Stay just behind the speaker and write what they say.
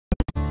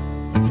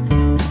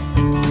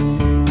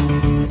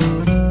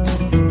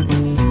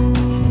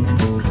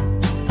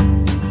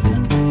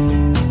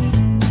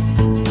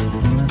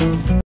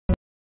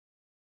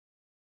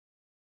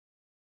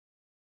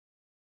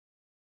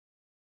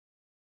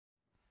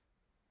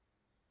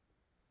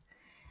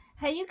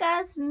Hey you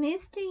guys,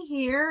 Misty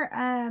here.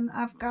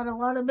 I've got a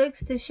lot of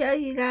books to show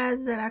you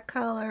guys that I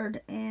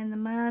colored in the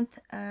month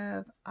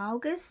of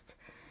August.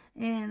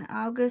 And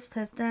August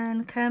has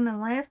done come and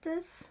left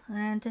us.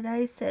 And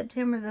today's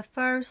September the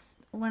 1st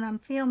when I'm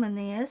filming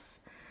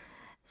this.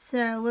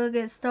 So we'll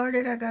get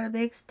started. I got a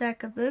big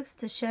stack of books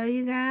to show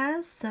you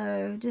guys.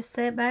 So just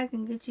sit back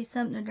and get you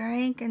something to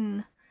drink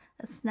and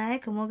a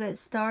snack and we'll get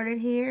started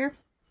here.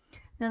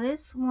 Now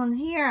this one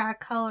here I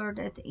colored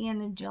at the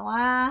end of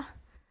July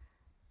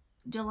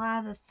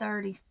the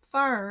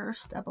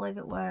 31st, I believe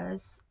it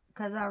was,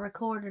 because I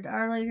recorded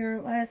earlier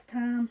last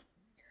time.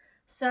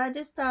 So I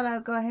just thought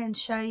I'd go ahead and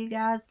show you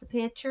guys the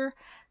picture.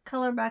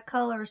 Color by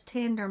Color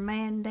Tender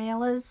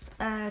Mandalas,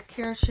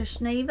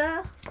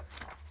 Kirshashneva.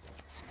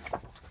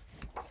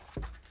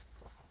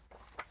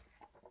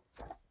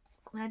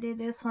 I did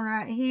this one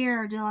right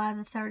here, July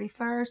the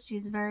 31st.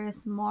 Used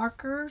various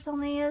markers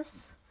on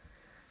this.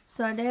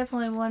 So I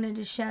definitely wanted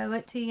to show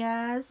it to you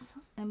guys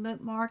and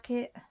bookmark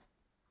it.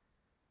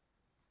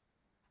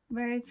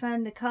 Very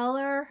fun to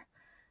color.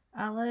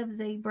 I love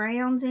the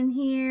browns in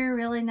here,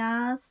 really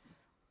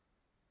nice.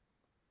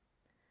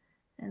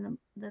 And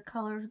the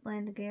colors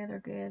blend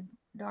together good.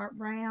 Dark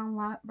brown,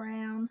 light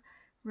brown,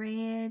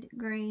 red,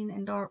 green,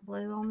 and dark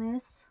blue on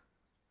this.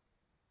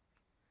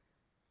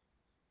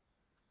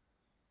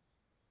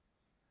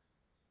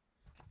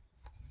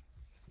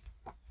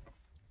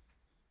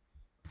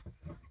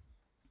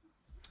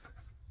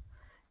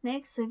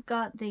 Next, we've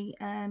got the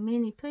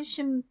mini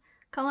pushing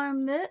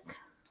coloring book.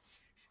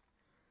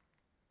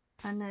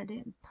 I know I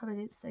probably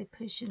didn't say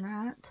pushing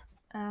right.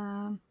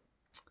 Now,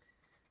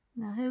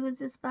 who was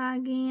this by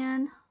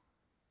again?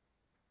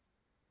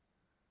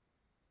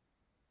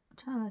 I'm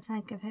trying to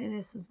think of who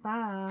this was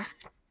by.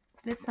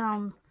 It's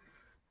on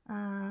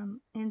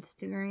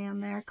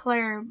Instagram there.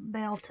 Claire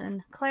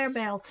Belton.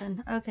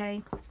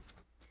 Okay.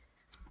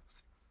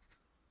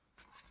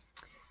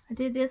 I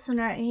did this one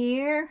right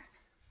here.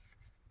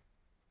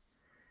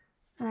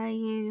 I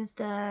used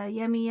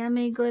Yummy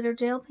Yummy glitter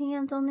gel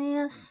pens on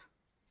this.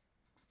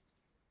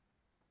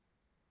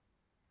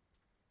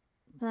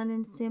 Fun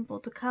and simple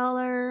to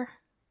color.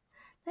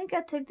 I think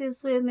I took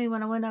this with me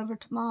when I went over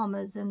to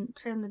Mama's and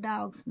trimmed the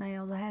dog's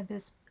nails. I had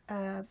this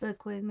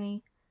book with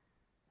me.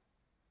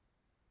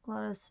 A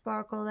lot of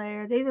sparkle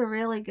there. These are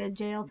really good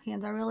gel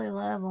pens. I really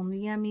love them. The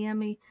Yummy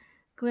Yummy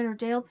glitter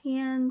gel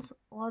pens.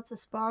 Lots of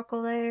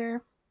sparkle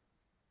there.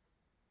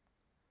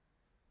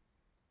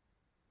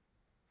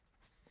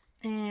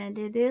 And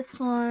did this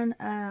one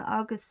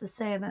August the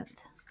 7th.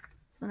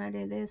 That's when I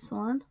did this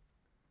one.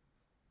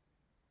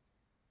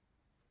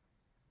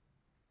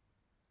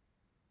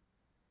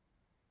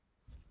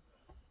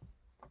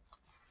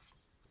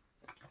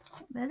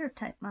 Better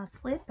take my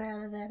slip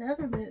out of that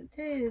other book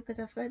too, because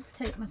I forgot to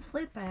take my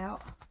slip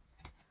out.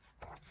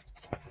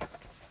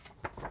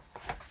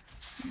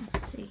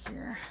 Let's see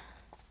here.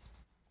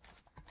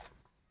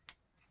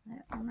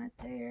 That one right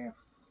there.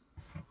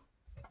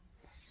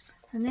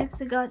 And next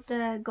we got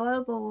the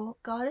Global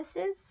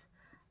Goddesses,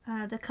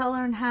 the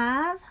Coloring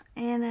Hive,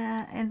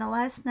 and the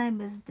last name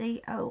is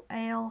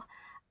Dolina.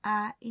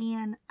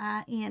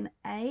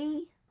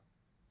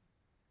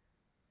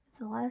 It's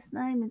the last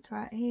name. It's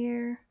right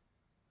here.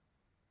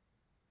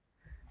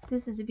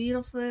 This is a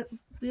beautiful,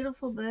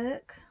 beautiful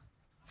book.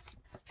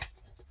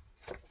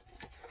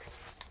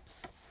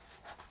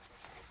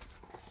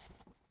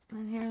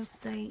 And here's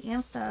the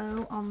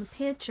info on the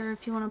picture.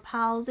 If you want to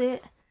pause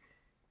it,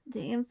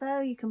 the info,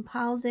 you can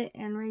pause it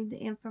and read the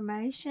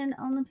information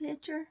on the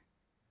picture.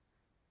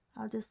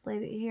 I'll just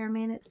leave it here a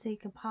minute so you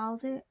can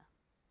pause it.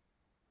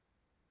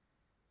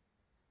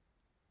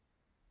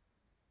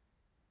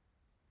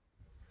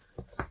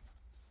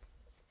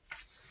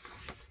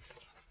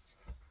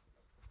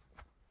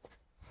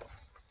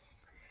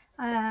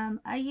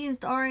 I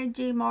used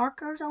RAG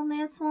markers on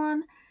this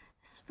one,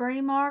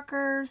 spray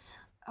markers,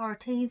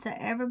 Arteza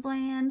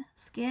Everblend,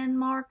 skin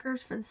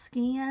markers for the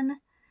skin,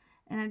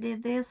 and I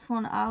did this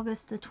one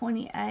August the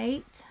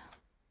 28th.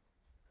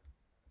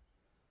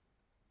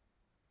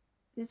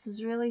 This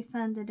is really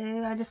fun to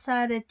do. I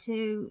decided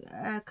to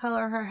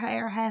color her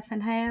hair half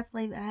and half,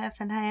 leave it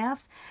half and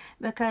half,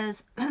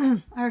 because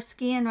her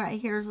skin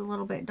right here is a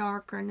little bit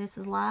darker and this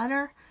is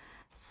lighter.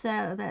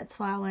 So that's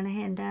why I went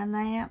ahead and done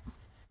that.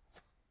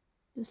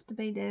 Just to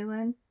be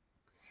doing.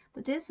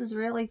 But this was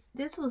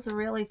a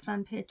really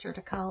fun picture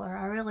to color.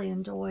 I really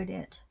enjoyed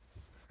it.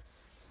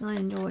 Really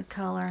enjoyed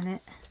coloring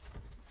it.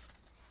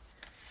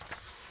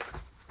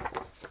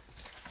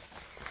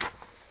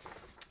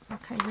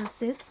 Okay, here's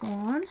this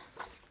one.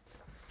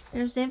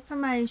 There's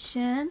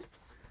information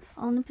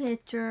on the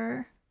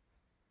picture.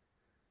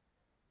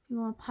 You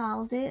want to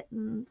pause it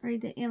and read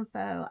the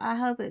info. I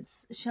hope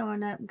it's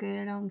showing up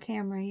good on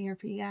camera here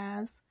for you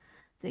guys.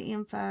 The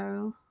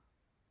info.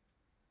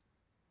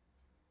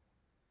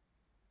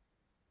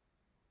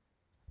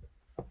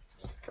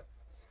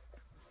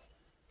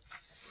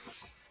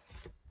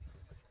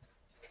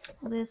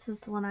 This is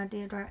the one I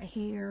did right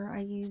here. I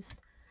used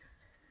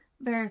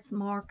various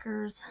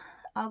markers.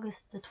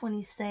 August the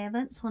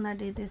 27th when I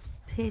did this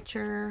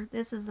picture.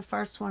 This is the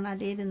first one I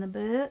did in the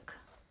book.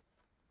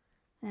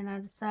 And I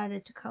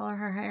decided to color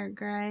her hair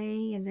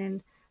gray, and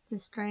then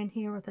this strand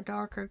here with a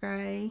darker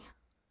gray.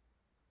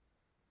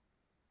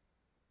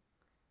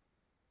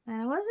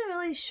 And I wasn't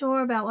really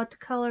sure about what to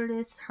color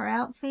her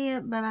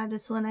outfit, but I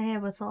just went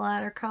ahead with a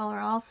lighter color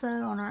also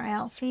on her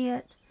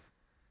outfit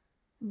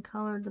and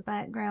colored the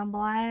background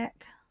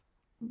black.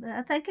 But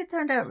I think it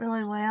turned out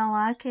really well.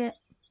 I like it.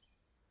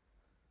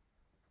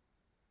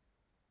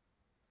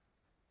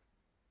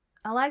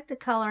 I like the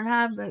coloring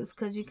hive books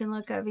because you can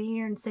look over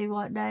here and see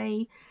what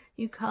day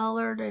you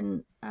colored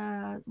and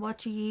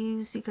what you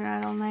used. You can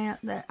write on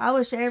that. I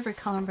wish every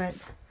coloring book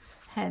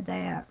had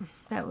that.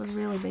 That would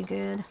really be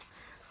good.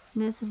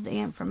 And this is the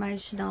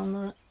information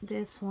on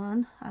this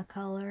one I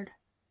colored.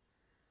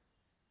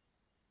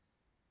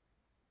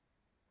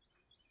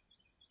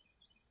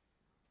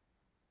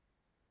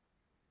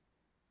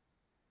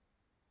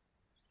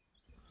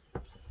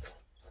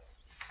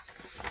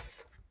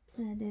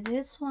 I did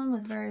this one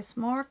with various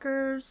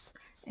markers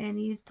and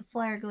used the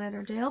Flare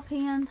Glitter Gel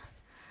Pen.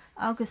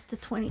 August the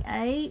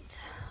 28th.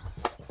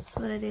 That's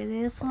what I did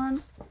this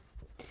one.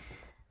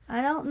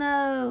 I don't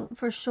know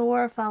for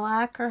sure if I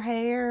like her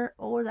hair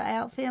or the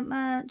outfit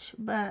much,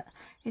 but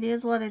it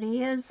is what it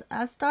is.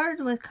 I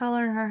started with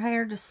coloring her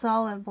hair just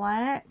solid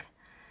black,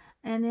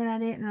 and then I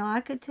didn't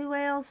like it too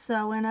well, so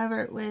I went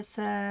over it with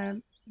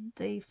the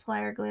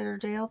Flare Glitter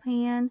Gel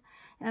Pen.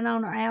 And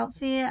on her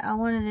outfit, I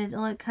wanted it to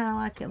look kind of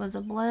like it was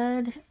a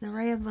blood. The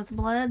red was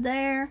blood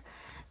there.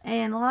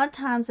 And a lot of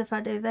times if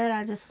I do that,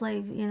 I just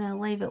leave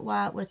it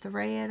white with the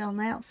red on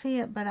the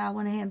outfit. But I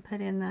went ahead and put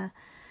in the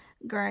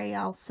gray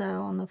also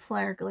on the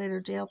Flare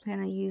Glitter Gel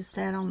Pen. I used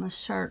that on the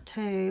shirt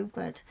too.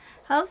 But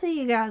hopefully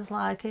you guys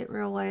like it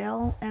real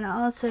well. And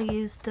I also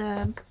used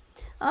the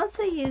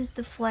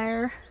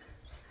Flare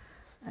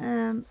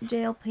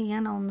gel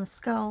pen on the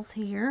skulls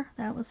here.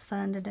 That was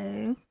fun to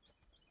do.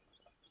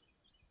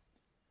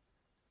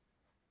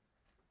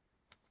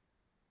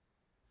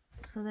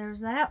 So there's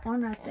that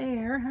one right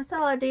there. That's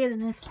all I did in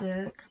this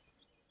book.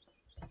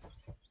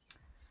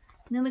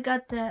 Then we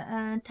got the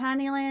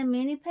Tinyland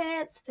Mini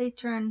Pets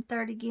featuring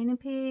 30 guinea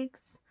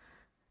pigs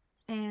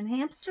and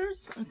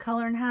hamsters, a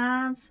coloring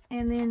hive.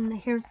 And then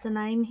here's the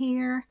name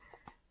here.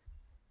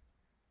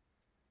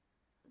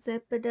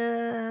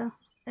 Zepida,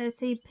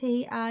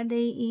 Sepideh.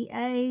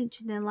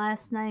 Then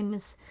last name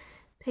is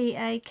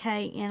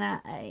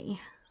Paknia.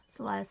 It's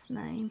the last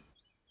name.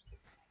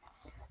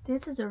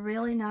 This is a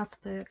really nice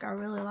book. I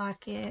really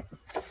like it.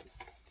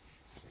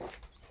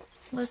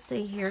 Let's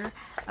see here.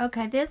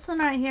 Okay, this one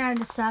right here, I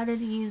decided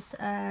to use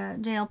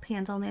gel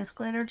pens on this,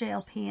 glitter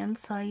gel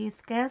pens. So I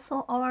used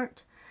Gasol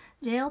Art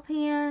gel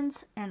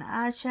pens and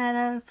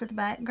eyeshadow for the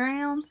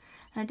background.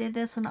 I did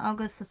this on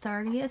August the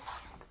 30th.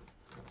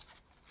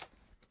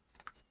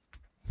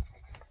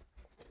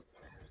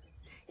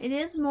 It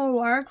is more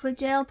work with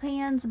gel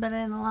pens, but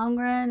in the long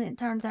run, it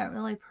turns out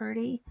really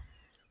pretty.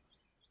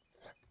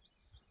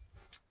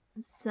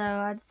 So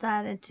I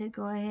decided to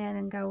go ahead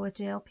and go with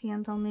gel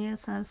pens on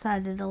this. And I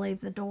decided to leave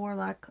the door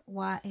like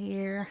white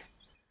here.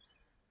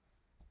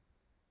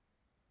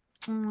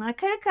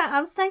 I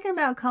was thinking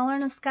about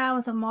coloring the sky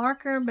with a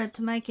marker, but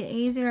to make it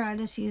easier, I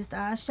just used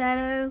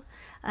eyeshadow.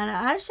 And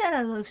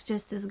eyeshadow looks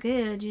just as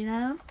good, you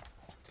know.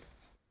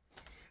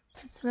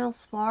 It's real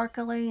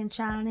sparkly and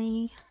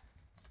shiny.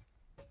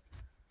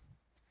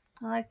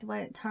 I like the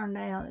way it turned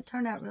out. It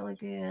turned out really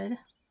good.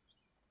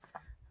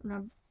 And I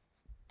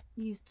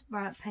used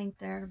bright paint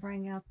there to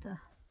bring out the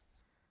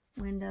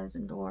windows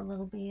and door a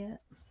little bit.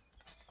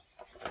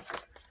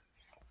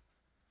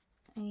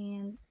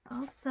 And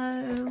also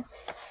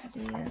I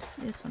did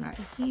this one right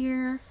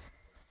here.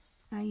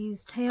 I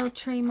used tail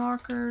tree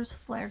markers,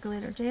 Flare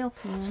Glitter Gel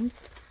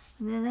Pens.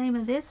 And the name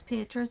of this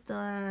picture is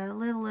The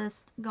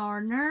Littlest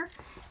Gardener.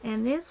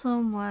 And this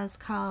one was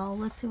called,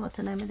 let's see what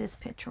the name of this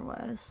picture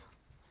was.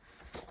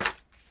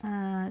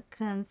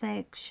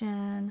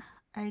 Confection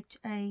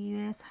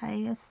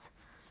Haus.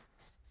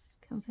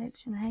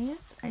 Confection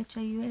Haus,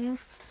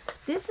 Haus.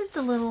 This is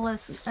The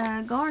Littlest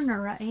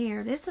Gardener right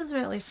here. This is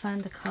really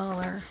fun to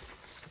color.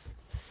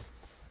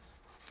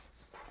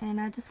 And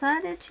I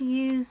decided to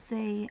use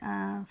the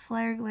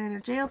Flare Glitter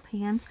Gel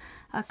Pens.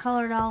 I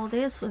colored all of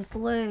this with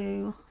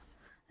blue.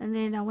 And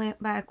then I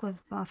went back with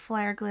my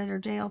Flare Glitter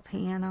Gel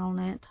Pen on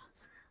it.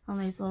 On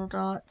these little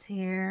dots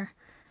here.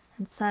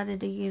 And decided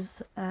to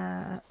use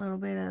a little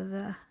bit of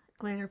the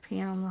glitter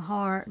pen on the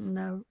heart and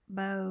the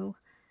bow.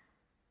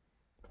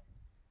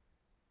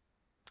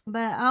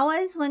 But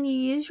always when you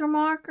use your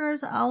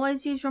markers,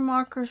 always use your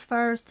markers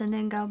first and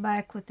then go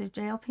back with the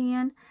gel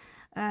pen.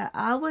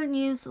 I wouldn't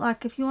use,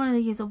 like if you wanted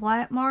to use a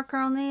black marker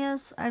on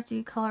this, after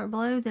you color it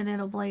blue, then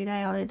it'll bleed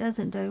out. It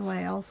doesn't do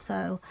well,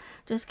 so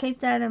just keep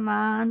that in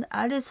mind.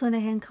 I just went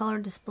ahead and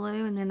colored this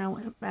blue, and then I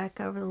went back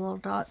over the little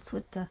dots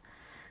with the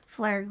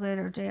Flare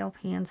Glitter Gel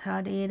Pens. How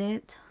I did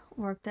it.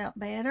 Worked out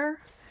better.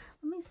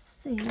 Let me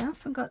see, I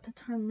forgot to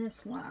turn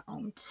this light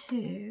on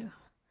too.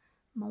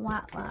 my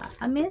white light.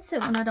 I miss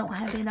it when I don't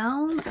have it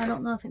on. I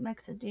don't know if it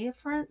makes a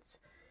difference,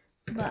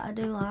 but I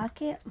do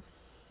like it.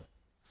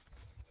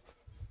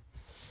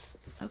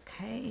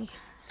 Okay.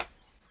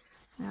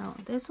 Now,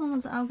 this one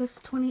was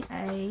August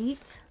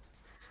 28th.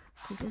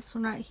 So this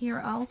one right here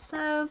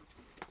also.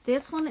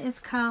 This one is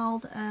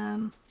called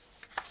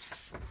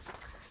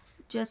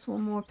Just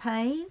One More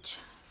Page.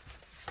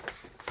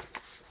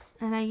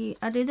 And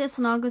I did this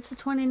one August the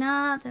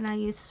 29th, and I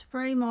used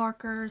spray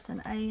markers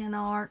and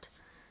A&Art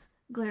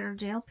glitter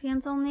gel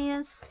pens on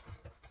this.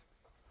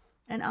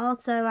 And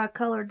also I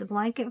colored the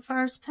blanket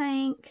first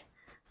pink,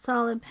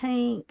 solid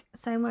pink,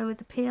 same way with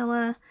the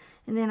pillow,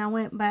 and then I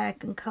went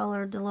back and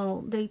colored the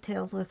little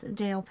details with a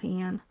gel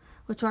pen,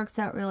 which works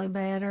out really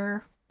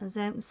better.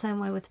 Same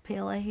way with the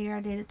pillow here, I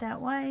did it that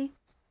way.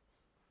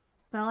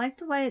 But I like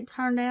the way it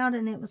turned out,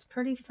 and it was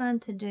pretty fun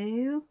to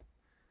do.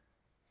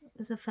 It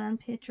was a fun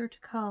picture to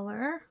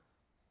color.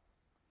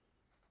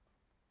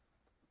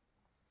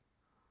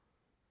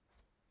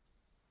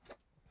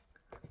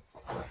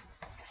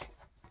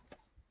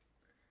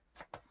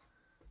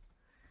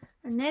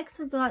 And next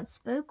we got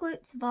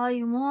Spooklets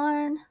Volume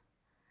 1,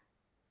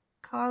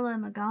 Carla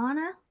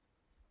Magana.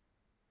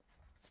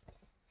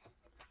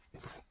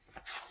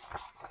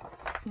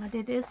 I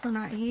did this one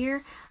right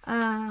here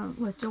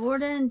with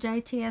Jordyn,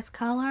 JTS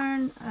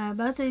Coloring.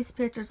 Both of these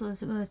pictures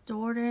was with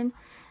Jordyn,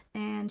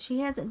 and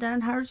she hasn't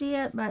done hers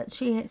yet, but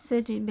she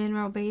said she'd been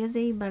real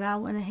busy, but I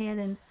went ahead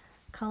and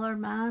colored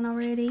mine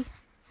already.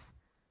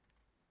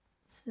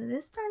 So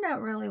this turned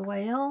out really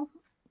well.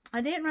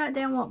 I didn't write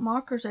down what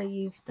markers I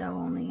used though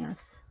on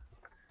this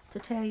to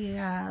tell you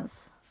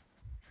guys.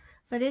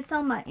 But it's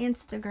on my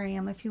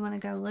Instagram if you want to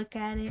go look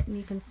at it, and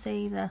you can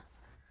see the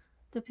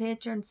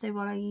picture and see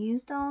what I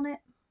used on it.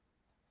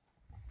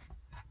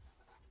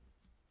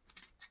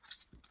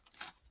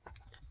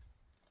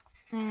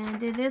 And I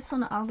did this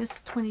one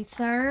August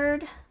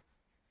 23rd.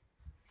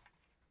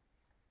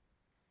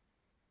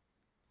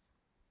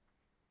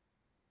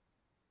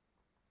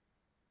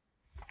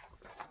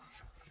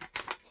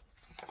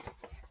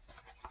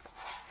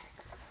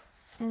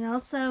 And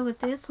also with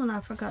this one, I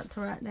forgot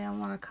to write down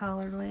what I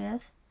colored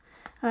with.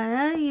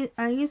 I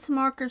used some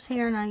markers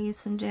here, and I used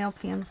some gel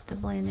pens to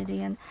blend it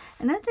in.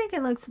 And I think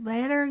it looks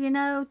better, you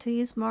know, to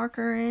use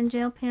marker and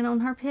gel pen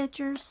on her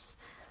pictures.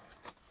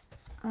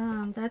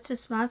 That's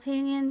just my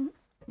opinion,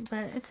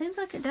 but it seems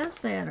like it does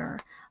better.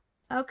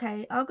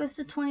 Okay, August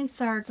the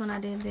 23rd is when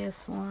I did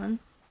this one.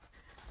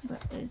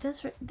 But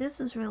this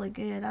is really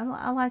good.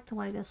 I like the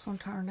way this one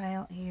turned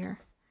out here.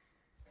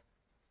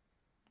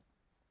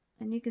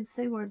 And you can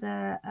see where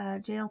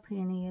the gel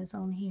pen is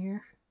on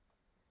here.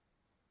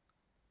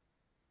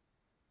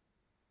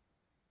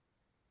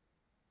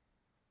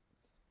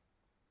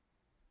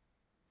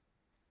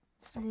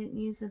 I didn't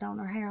use it on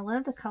her hair. I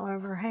love the color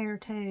of her hair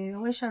too. I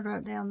wish I'd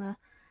wrote down the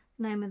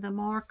name of the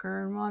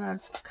marker and what I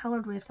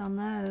colored with on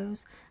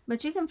those.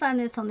 But you can find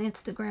this on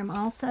Instagram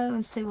also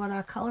and see what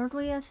I colored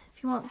with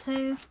if you want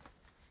to.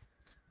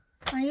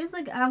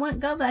 I wouldn't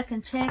go back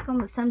and check them,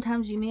 but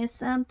sometimes you miss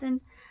something.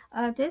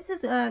 This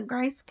is a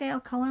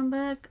grayscale coloring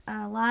book,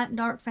 Light and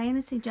Dark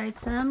Fantasy, Jade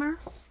Summer.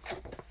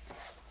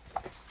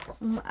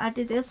 I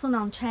did this one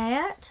on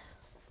Chat.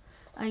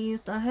 I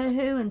used the Hoo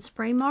Hoo and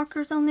spray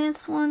markers on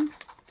this one.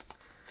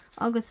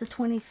 August the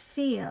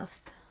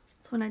 25th.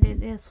 That's when I did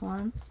this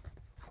one.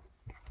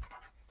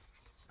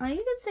 Oh, you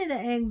can see the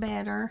egg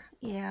better,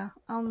 yeah,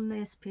 on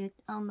this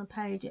on the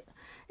page. It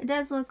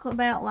does look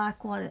about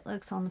like what it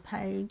looks on the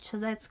page, so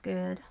that's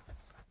good.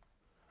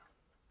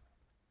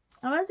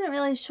 I wasn't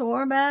really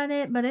sure about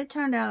it, but it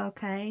turned out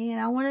okay. And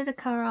I wanted to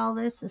color all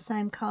this the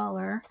same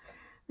color,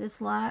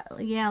 this light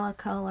yellow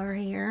color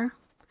here.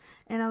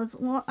 And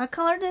I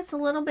colored this a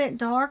little bit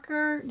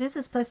darker. This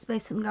is supposed to be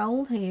some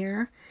gold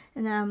here,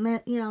 and I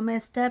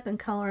messed up and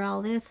colored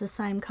all this the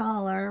same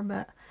color.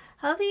 But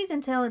hopefully you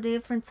can tell the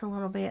difference a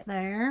little bit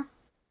there.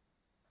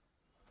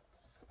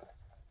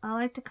 I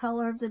like the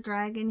color of the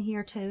dragon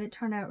here too. It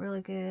turned out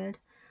really good.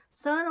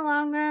 So in the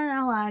long run,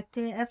 I liked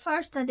it. At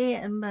first I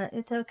didn't, but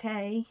it's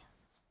okay.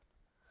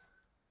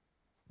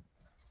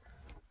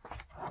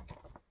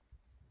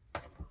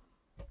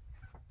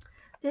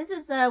 This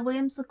is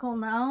Whimsical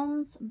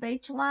Gnomes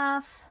Beach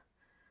Life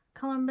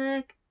coloring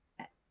book.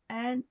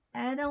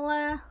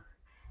 Adela,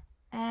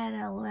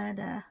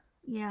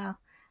 yeah,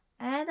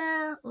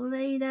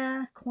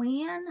 Adelita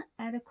Quinn.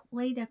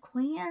 Adelita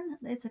Quinn.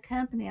 It's a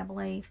company, I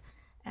believe.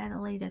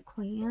 Adelita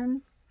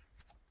Quinn.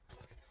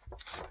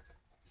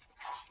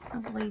 I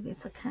believe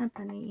it's a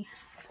company.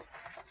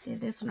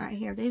 Did this one right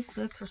here. These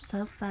books are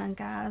so fun,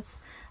 guys.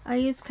 I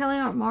used Kelly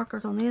Art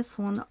markers on this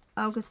one,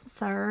 August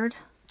 3rd.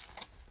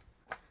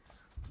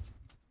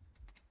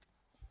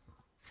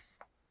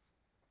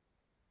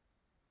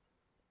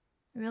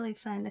 Really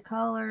fun to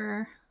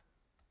color.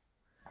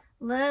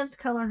 Loved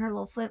coloring her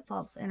little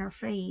flip-flops and her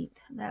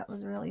feet. That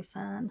was really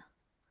fun.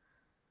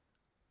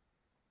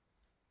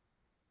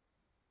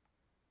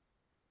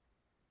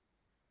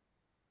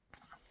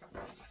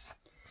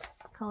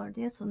 colored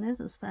this one. This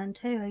was fun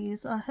too. I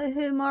used Hoo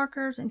Hoo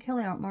markers and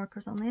Kelly Art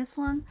markers on this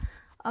one.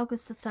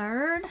 August the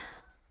 3rd.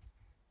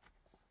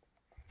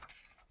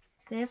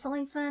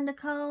 Definitely fun to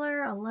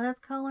color. I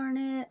love coloring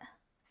it.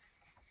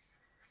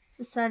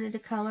 Decided to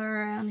color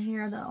around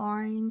here the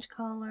orange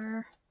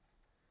color.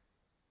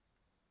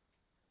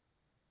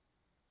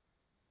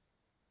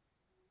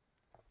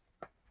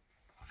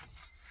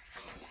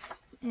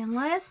 And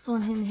last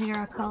one in here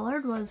I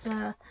colored was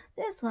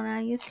this one. I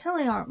used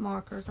Kelly Art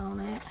markers on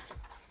it.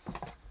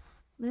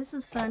 This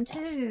was fun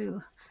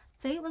too.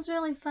 Feet was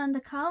really fun to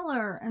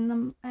color, and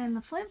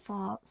the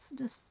flip-flops,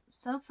 just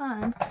so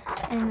fun.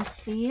 And the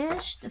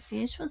fish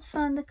was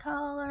fun to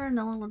color, and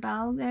the little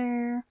dog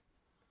there.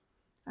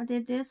 I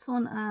did this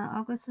one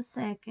August the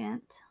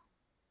 2nd.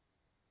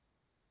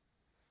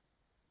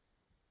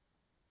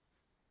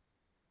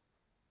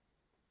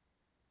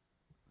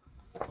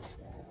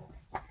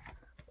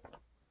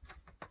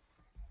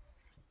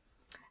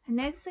 And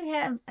next we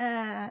have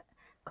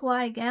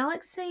Kawaii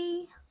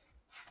Galaxy.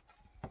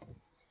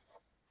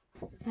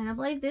 And I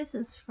believe this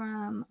is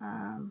from,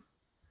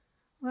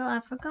 well,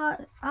 I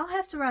forgot. I'll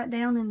have to write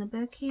down in the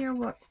book here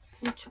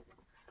which,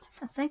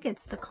 I think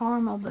it's the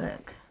Caramel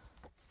book.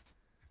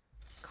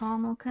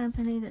 Caramel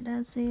company that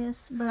does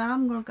this. But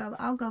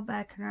I'll go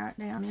back and write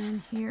down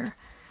in here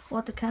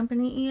what the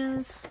company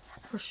is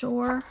for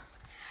sure.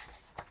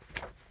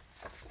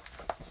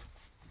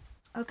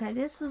 Okay, I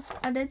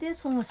did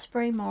this one with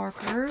spray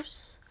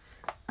markers.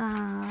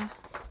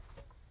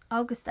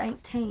 August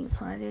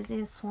 18th when I did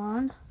this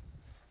one.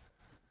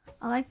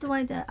 I like the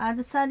way that I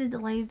decided to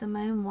leave the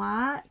moon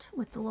white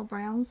with the little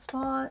brown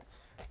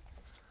spots.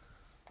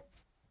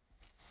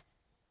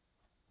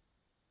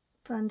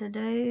 Fun to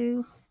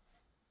do.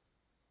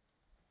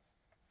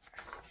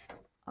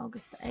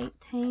 August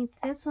 18th.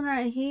 This one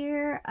right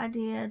here I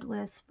did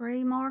with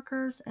spray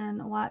markers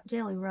and a white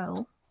jelly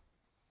roll.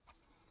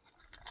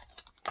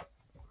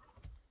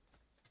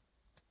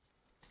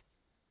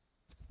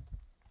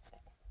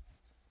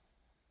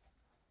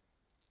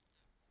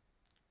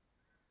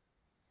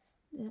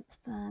 It's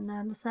fun.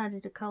 I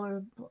decided to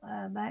color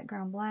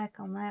background black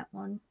on that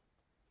one.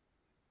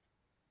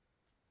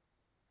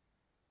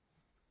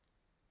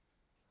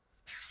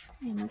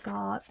 And we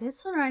got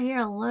this one right here.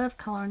 I love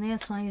coloring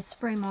this one. I use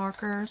spray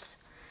markers.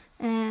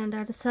 And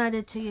I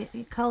decided to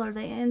color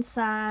the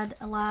inside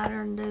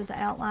lighter and do the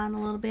outline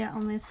a little bit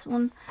on this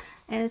one.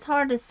 And it's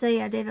hard to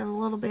see. I did it a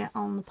little bit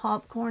on the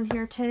popcorn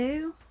here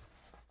too.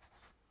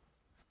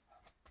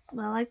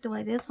 But I like the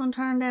way this one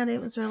turned out.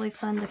 It was really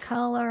fun to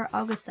color.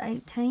 August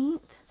 18th.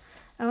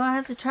 And I'll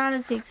have to try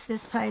to fix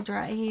this page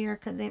right here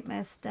because it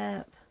messed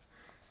up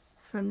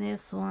from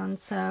this one.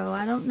 So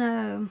I don't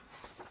know.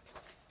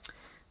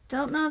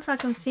 Don't know if I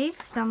can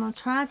fix it. I'm going to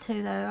try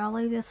to though. I'll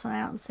leave this one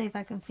out and see if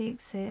I can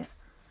fix it.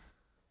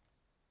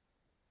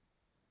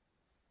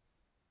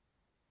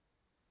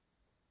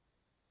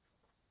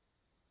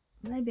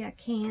 Maybe I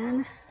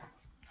can.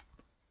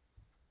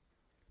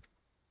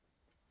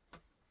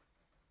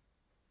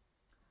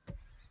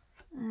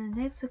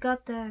 Next we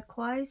got the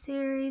Kawaii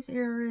series,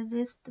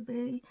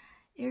 Irresistibility.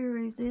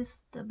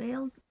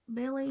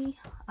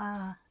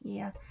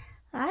 Yeah.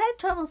 I had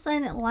trouble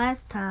saying it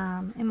last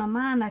time. In my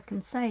mind I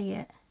can say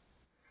it.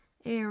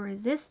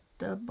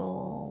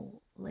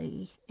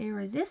 Irresistibly.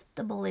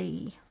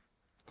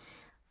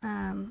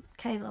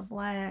 Kayla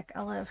Black.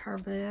 I love her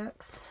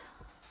books.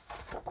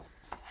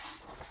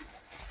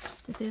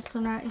 Did this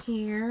one right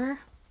here.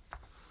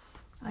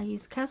 I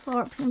used Castle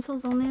Art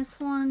pencils on this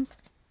one.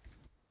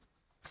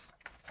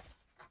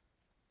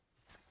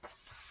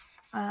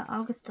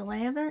 August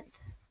 11th.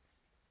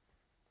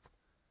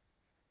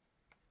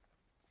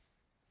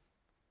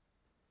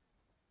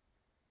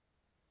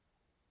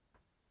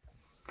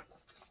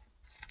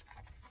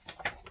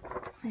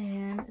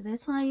 And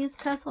this one I used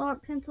Castle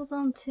Art pencils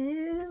on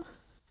too.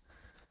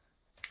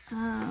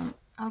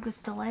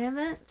 August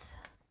 11th.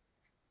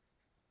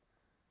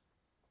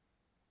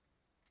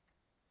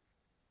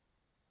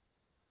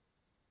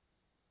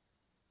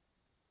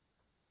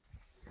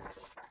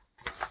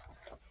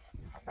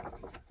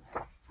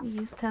 I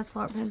used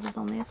Castle Art pencils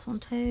on this one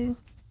too.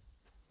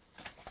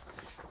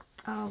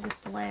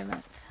 August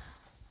 11th.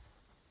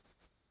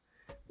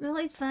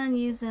 Really fun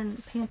using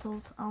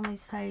pencils on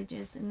these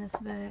pages in this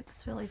book.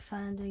 It's really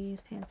fun to use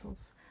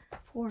pencils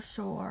for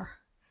sure.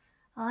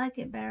 I like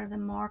it better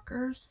than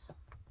markers.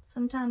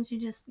 Sometimes you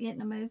just get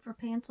in a mood for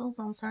pencils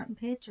on certain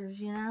pictures,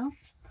 you know.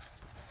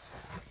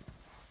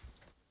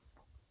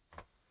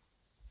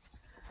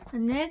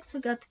 And next we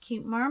got the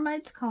Cute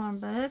Mermaids coloring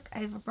book,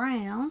 Ava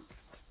Brown.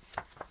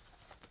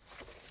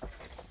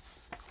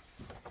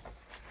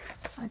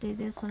 I did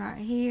this one right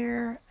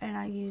here, and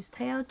I used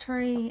Tail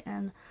Tree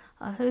and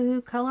a Hoo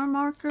Hoo color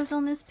markers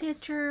on this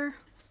picture.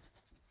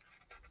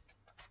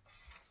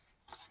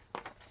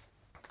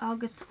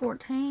 August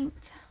 14th.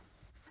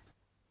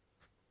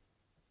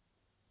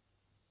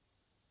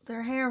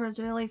 Their hair was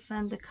really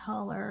fun to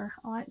color.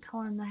 I like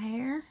coloring the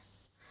hair.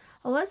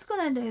 I was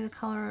going to do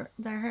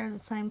their hair the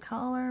same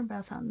color, but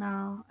I thought,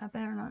 no, I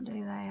better not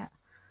do that.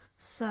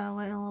 So I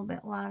went a little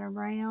bit lighter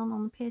brown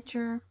on the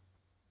picture.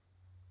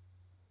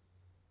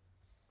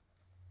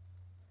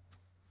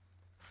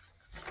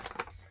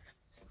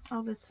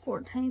 August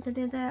 14th I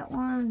did that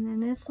one, and then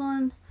this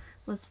one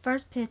was the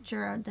first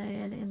picture I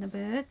did in the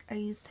book. I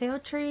used Tail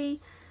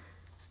Tree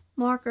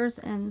markers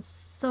and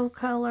Soul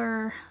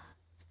Color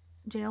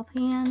gel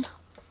pen.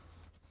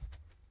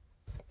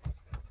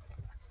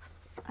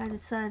 I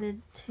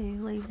decided to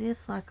leave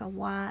this like a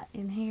white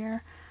in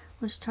here,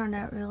 which turned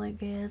out really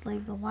good.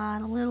 Leave the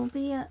white a little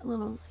bit, a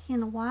little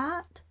hint of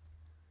white.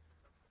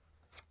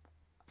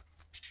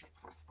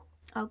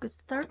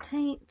 August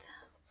 13th.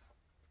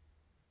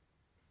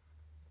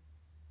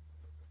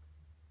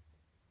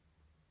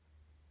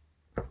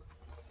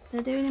 Did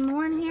I do any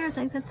more in here? I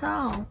think that's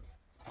all.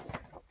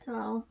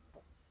 So,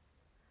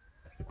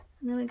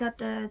 and then we got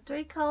the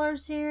 3-color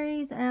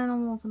series,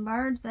 Animals and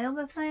Birds,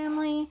 Velvet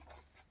Family.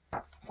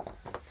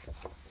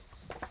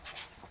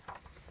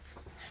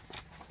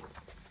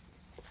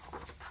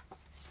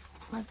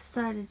 I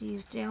decided to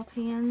use gel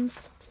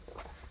pens.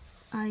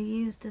 I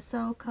used the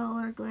Soul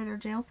Color glitter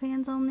gel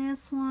pens on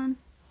this one.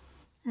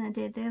 And I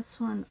did this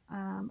one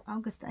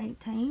August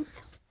 18th.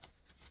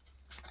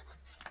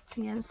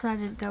 Yeah, I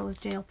decided to go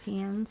with gel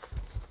pens.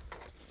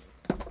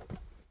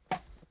 A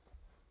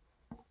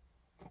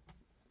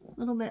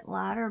little bit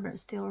lighter, but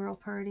still real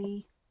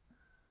pretty.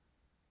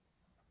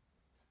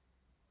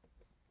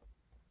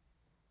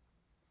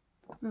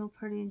 Real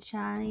pretty and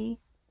shiny.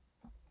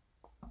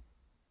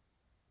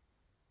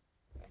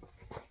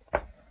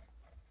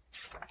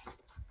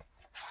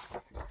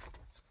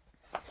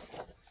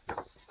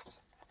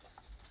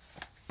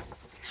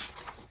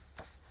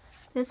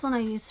 This one I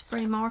used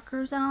spray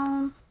markers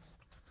on.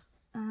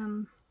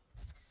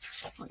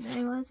 What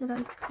day was it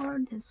I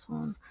colored this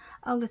one?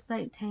 August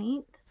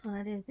 18th. That's when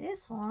I did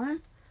this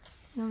one.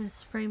 It was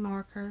spray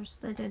markers.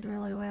 They did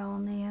really well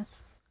on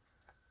this.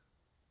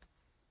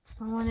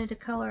 I wanted to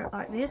color it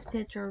like this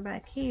picture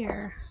back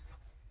here.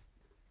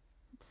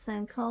 The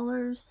same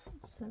colors.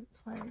 So that's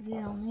what I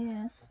did on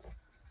this.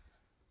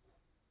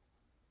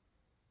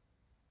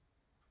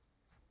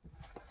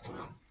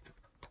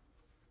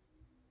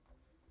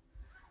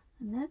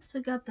 And next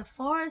we got the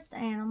Forest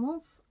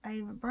Animals,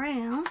 Ava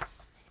Brown.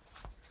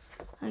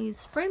 I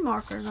used spray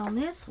markers on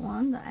this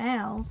one, the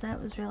owls.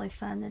 That was really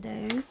fun to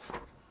do.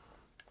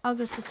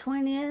 August the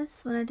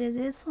 20th when I did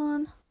this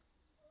one.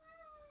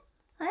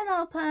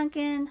 Hello,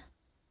 Pumpkin.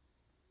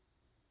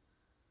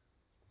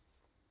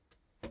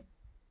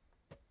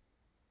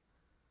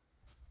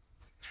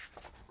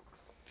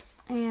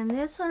 And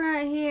this one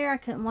right here, I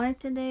couldn't wait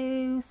to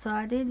do, so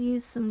I did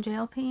use some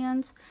gel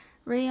pens.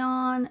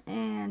 Rayon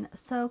and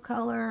Soul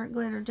Color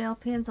glitter gel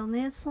pens on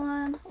this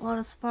one. A lot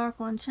of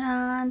sparkle and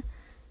shine.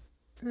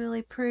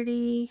 Really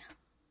pretty.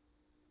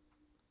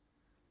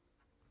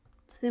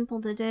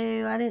 Simple to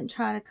do. I didn't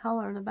try to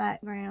color the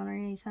background or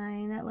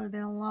anything. That would have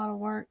been a lot of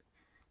work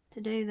to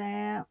do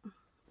that.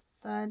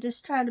 So I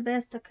just tried the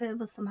best I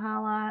could with some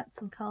highlights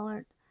and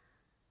colored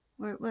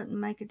where it wouldn't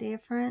make a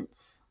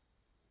difference.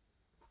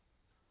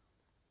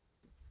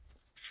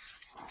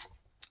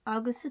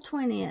 August the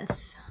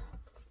 20th.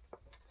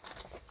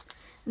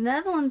 And the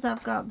other ones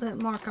I've got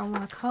bookmark I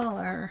want to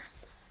color.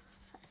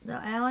 The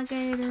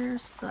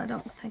alligators, so I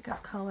don't think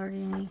I've colored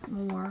any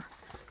more.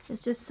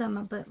 It's just some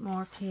I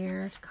bookmarked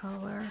here to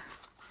color.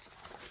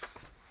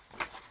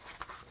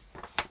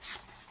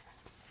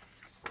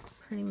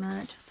 Pretty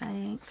much, I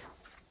think.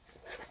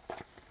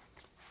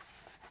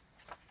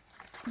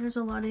 There's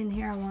a lot in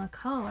here I want to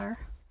color.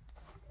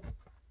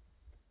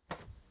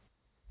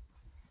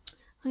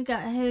 We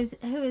got Who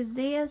Is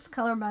This?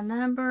 Color by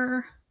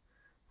Number.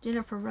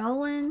 Jennifer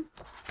Rowland.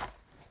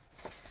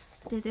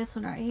 Did this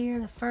one right here,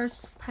 the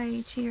first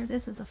page here.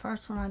 This is the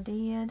first one I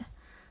did.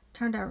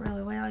 Turned out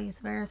really well. I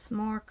used various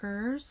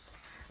markers.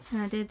 And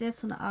I did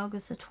this one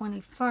August the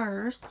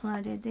 21st when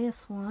I did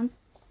this one.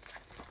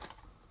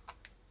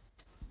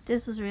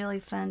 This was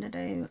really fun to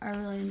do. I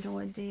really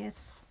enjoyed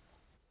this.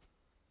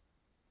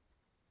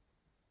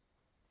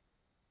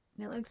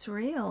 It looks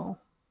real.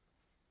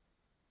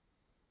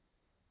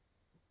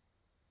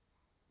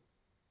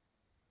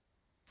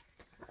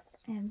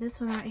 And this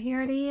one right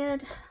here I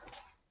did.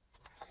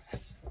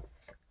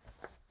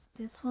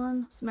 This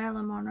one was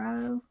Marilyn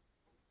Monroe.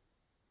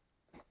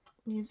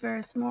 Use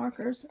various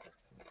markers.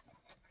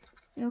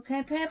 You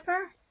okay,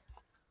 Pepper?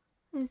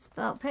 I just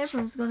thought Pepper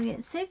was going to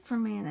get sick for a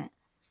minute.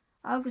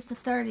 August the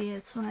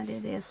 30th when I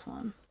did this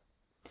one.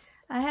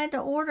 I had to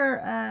order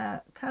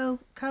a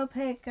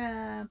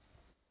Copic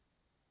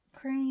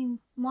cream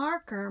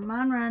marker.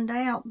 Mine ran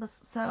out,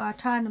 so I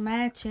tried to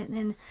match it. And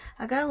then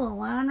I got a little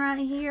line right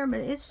here, but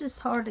it's just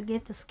hard to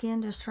get the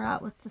skin just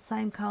right with the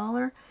same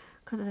color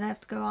because I'd have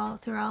to go all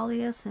through all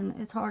this, and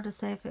it's hard to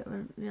say if it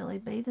would really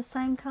be the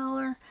same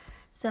color.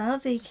 So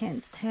hopefully you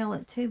can't tell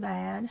it too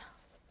bad.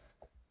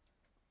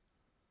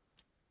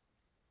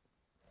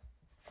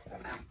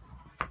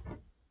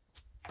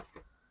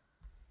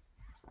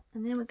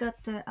 And then we got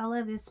I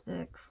love this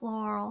book,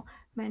 Floral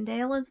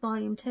Mandalas,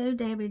 Volume 2,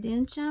 Debbie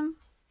Densham.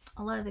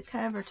 I love the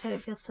cover too.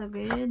 It feels so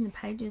good and the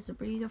pages are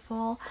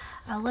beautiful.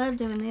 I love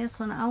doing this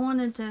one. I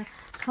wanted to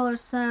color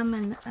some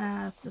and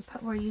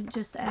where you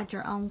just add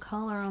your own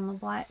color on the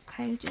black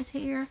pages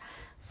here.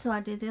 So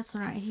I did this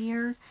one right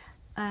here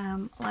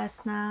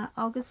last night,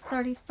 August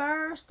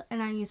 31st,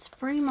 and I used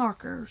free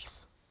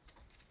markers.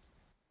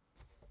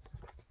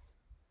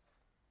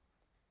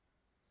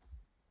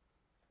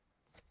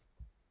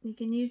 You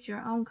can use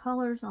your own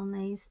colors on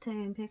these too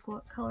and pick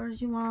what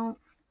colors you want.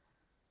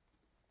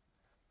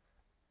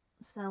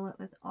 Sew it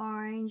with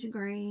orange,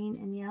 green,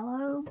 and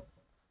yellow.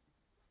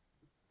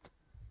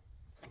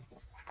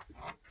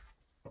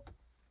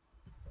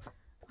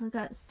 We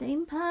got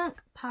Steampunk,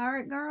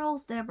 Pirate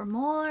Girls, Deborah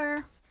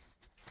Muller.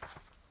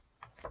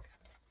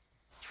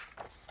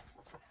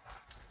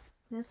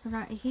 This one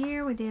right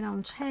here we did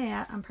on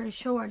chat. I'm pretty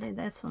sure I did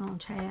this one on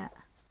chat.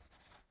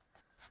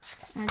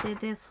 I did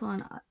this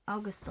one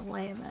August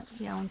 11th,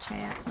 yeah, on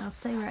chat. And I'll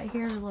see right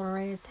here a little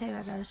red too.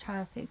 I gotta try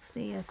to fix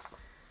this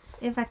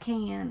if I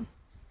can.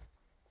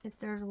 If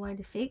there's a way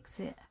to fix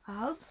it, I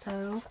hope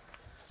so.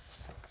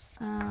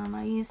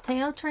 I used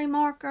Tail Tree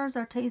markers,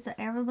 Arteza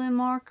Everlyn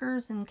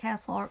markers, and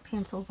Castle Art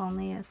pencils on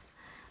this.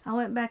 I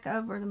went back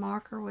over the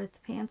marker with the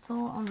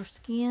pencil on her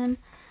skin,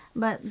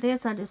 but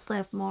this I just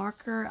left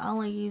marker. I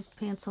only used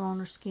pencil on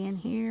her skin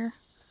here.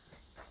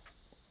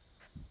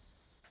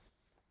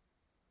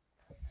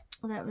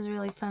 Well, that was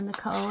really fun to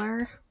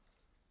color.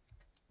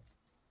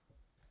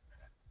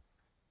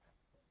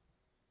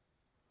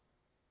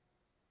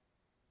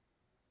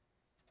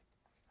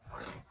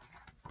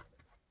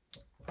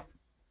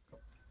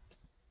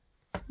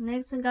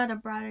 Next we got A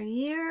Brighter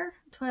Year,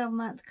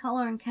 12-month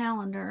coloring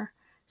calendar.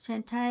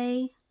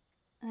 Shantae,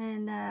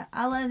 and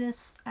I love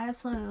this, I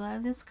absolutely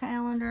love this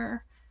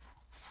calendar.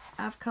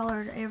 I've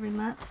colored every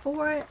month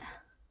for it.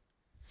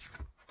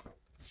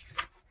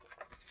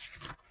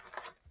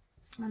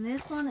 And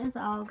this one is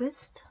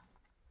August.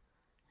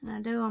 And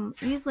I do them,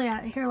 usually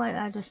here lately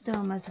I just do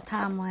them as a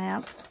time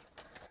lapse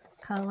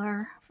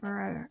color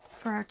for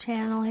our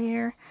channel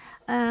here.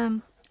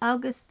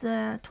 August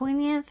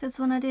 20th is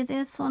when I did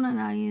this one,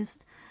 and I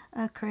used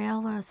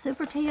Crayola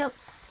Super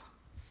Tips.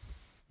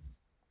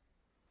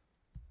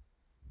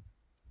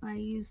 I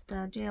used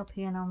a gel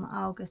pen on the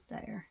August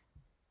there.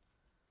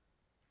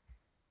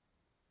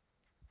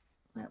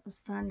 That was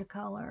fun to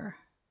color.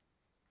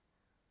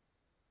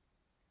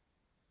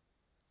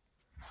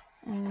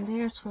 And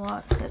there's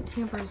what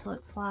September's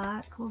looks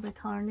like. We'll be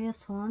coloring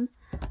this one.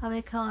 I'll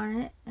be coloring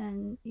it,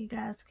 and you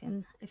guys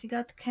can, if you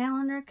got the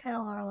calendar,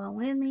 color along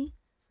with me.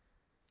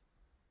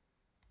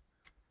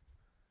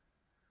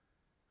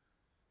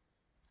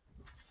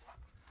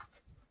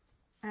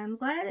 I'm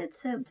glad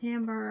it's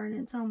September and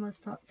it's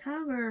almost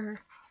October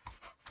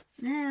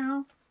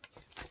now.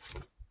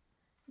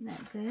 Isn't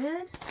that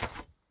good?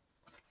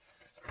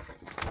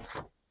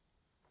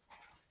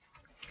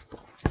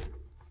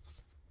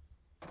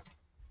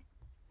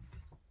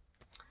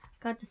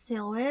 Got the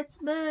Silhouettes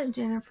book,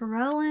 Jennifer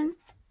Rowland.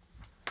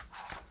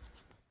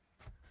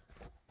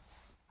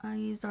 I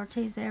used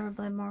Arteza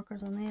Everblade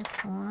markers on this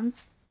one.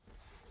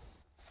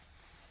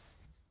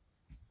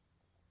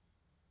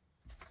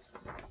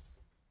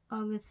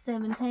 August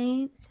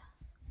 17th.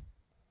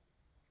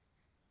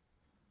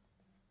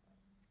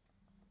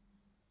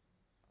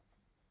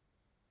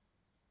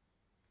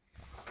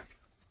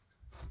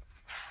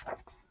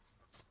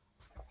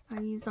 I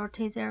used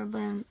Arteza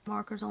Everblade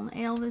markers on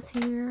Elvis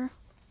here.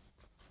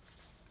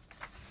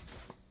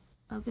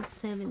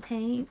 August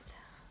 17th.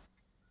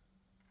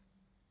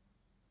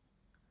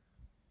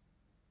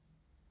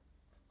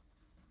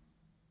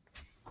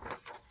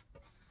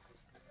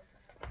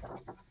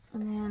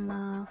 And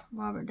then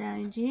Robert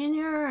Downey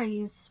Jr. I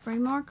used spray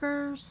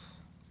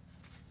markers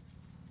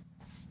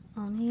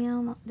on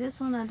him. This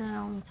one I done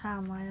on the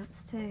time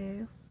lapse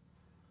too.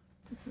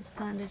 This was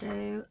fun to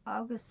do.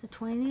 August the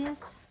 20th.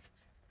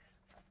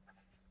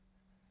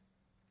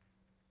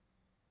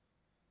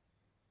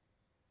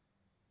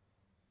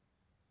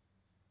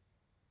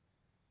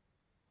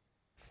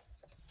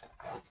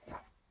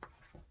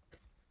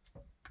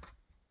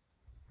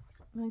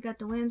 We got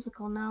the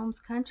Whimsical Gnomes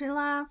Country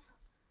Life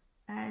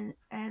and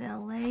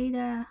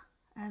Adelaida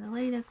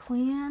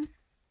Quinn.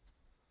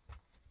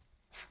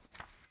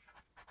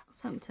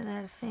 Something to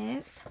that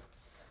effect.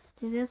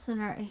 Do this one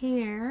right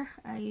here.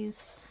 I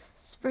use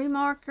spray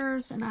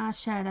markers and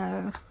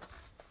eyeshadow.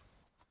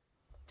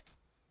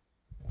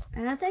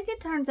 And I think it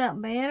turns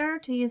out better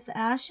to use the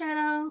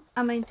eyeshadow.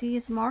 To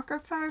use marker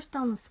first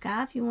on the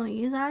sky if you want to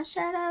use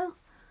eyeshadow.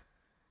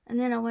 And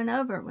then I went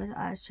over it with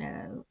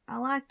eyeshadow. I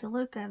like the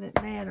look of it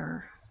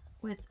better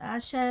with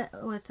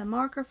eyeshadow, with the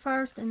marker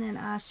first and then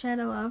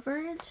eyeshadow over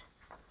it.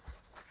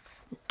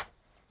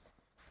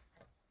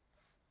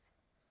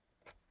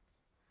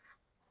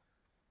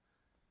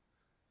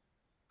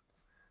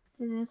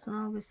 Did this one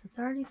August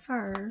the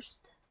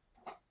 31st.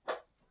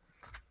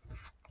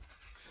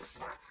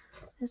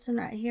 This one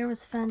right here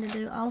was fun to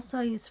do. Also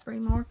use spray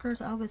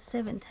markers August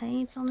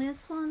 17th on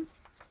this one.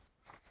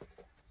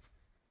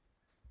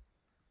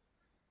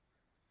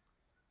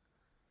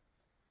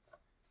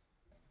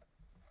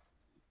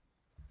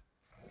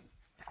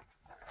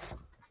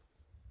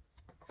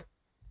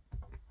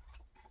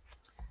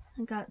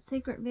 I got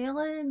Secret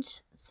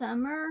Village,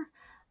 Summer,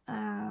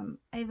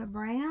 Ava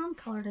Brown,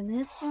 colored in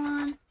this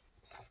one.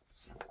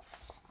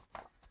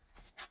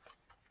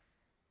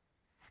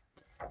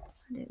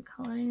 I didn't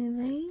color any of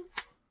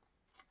these.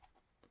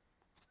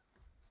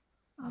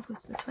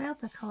 August the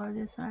 12th, I colored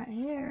this right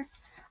here.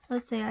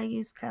 Let's see, I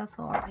used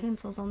Castle Art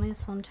pencils on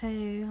this one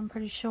too, I'm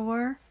pretty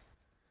sure.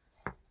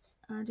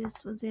 I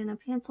just was in a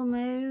pencil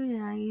mood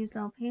and I used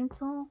all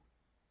pencil.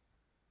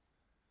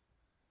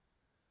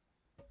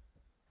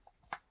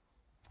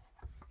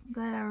 I'm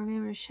glad I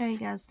remember to show you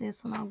guys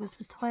this one, August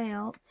the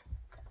 12th.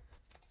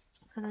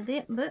 Because I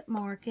didn't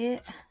bookmark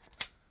it.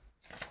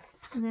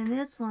 And then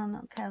this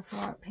one, Castle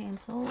Art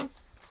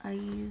pencils. I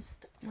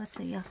used, let's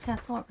see,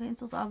 Castle Art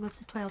pencils, August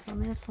the 12th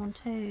on this one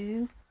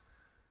too.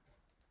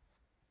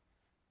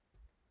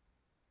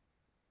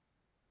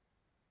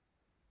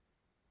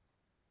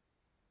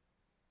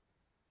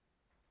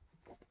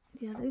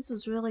 Yeah, these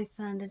was really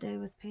fun to do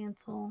with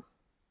pencil.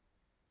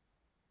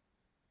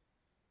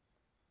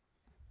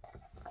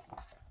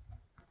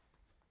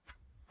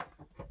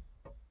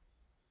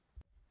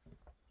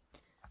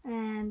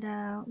 And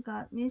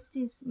got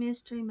Misty's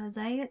Mystery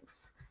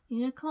Mosaics,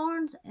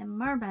 Unicorns, and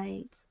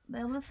Mermaids.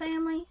 Belva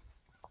family.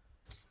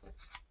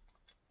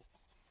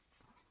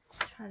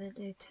 Try to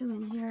do 2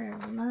 in here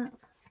every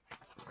month.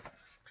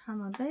 Try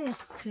my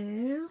best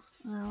to.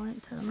 I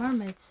went to the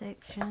mermaid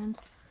section.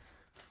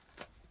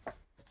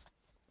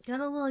 Got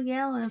a little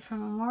yellowing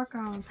from a marker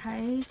on the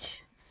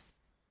page.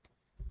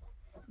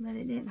 But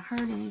it didn't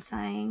hurt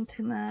anything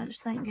too much,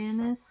 thank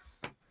goodness.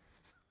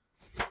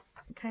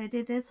 Okay, I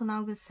did this on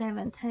August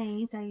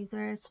 17th. I used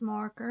various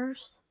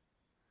markers.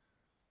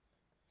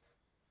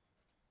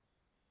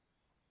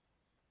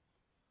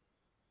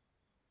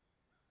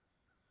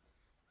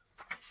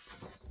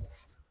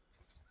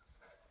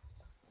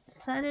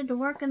 Decided to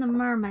work in the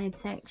mermaid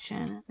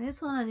section.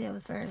 This one I did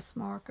with various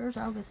markers,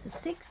 August the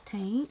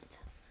 16th.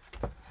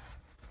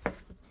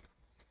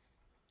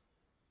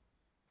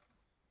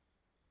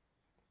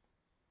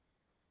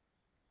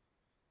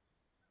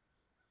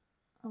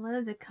 I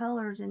love the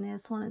colors in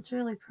this one. It's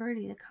really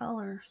pretty, the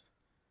colors.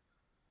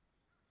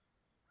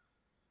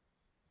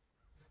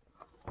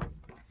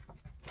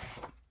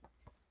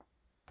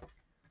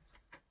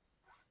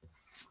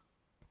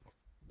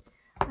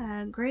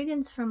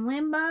 Greetings from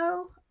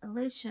Limbo,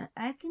 Alicia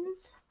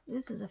Atkins.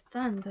 This is a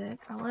fun book.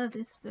 I love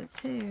this book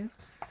too.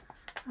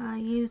 I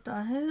used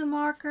Oahu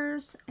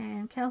markers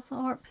and Castle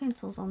Art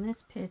pencils on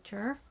this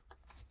picture.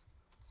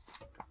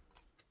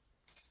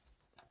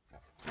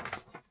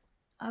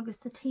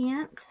 August the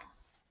 10th.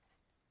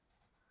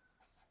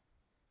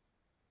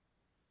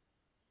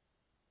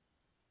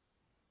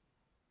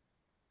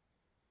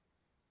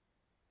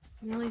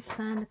 Really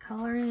fun to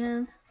color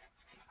in.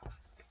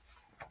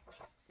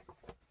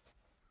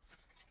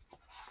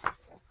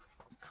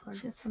 Color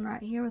this one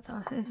right here with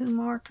Oahu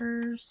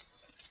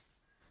markers.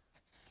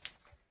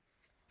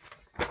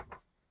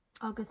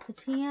 August the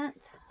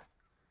 10th.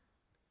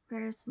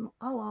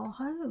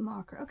 Oahu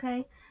marker.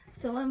 Okay,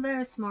 so on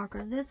various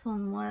markers, this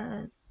one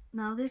was,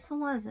 no, this one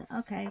wasn't.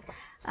 Okay,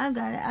 I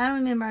got it. I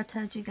remember I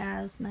told you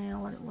guys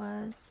now what it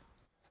was.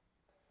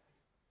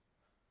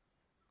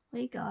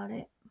 We got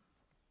it.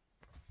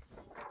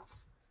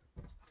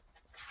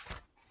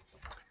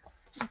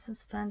 This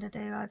was fun to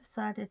do. I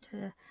decided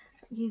to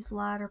use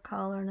lighter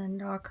color and then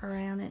darker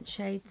around it,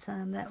 shade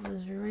some. That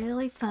was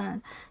really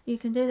fun. You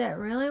can do that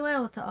really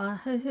well with the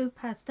Oahu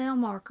pastel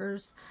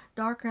markers,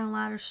 darker and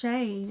lighter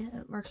shade.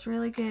 It works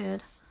really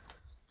good.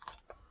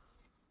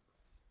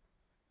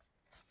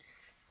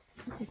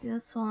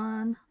 This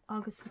one,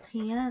 August the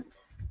 10th.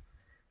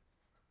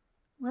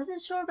 Wasn't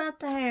sure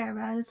about the hair,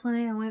 but I just went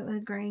in and went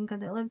with green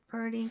because it looked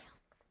pretty.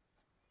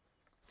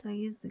 So I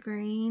used the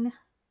green.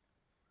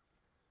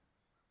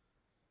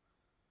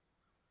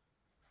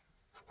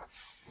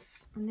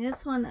 And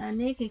this one,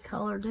 Nikki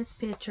colored this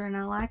picture and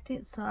I liked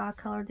it, so I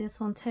colored this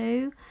one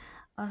too.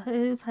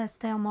 Oahu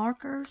pastel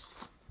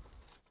markers.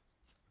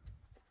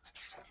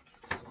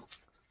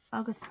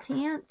 August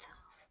 10th.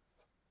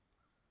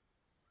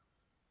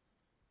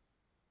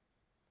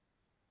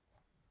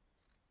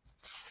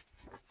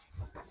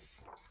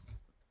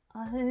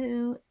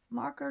 Oahu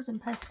markers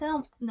and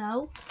pastel,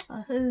 no,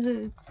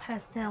 Oahu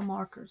pastel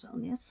markers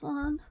on this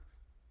one.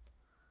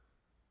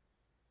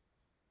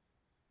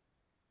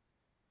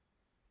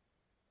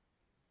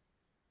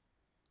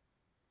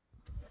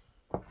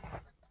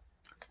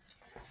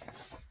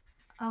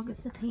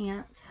 August the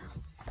 10th.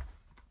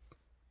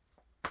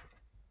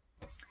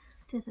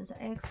 This is an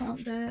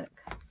excellent book.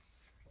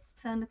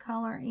 Fun to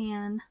color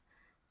in.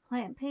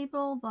 Plant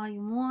People,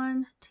 Volume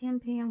 1, 10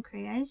 p.m.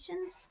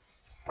 Creations.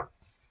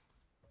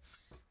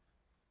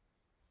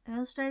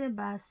 Illustrated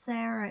by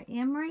Sarah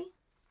Emery.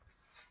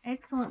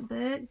 Excellent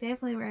book.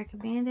 Definitely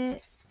recommend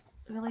it.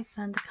 Really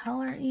fun to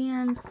color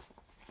in.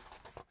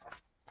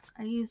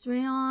 I used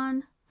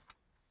Rayon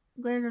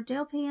glitter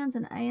gel pens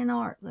and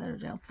A&R glitter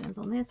gel pens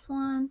on this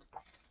one.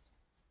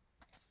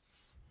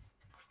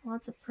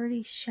 Lots of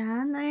pretty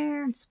shine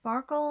there and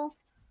sparkle.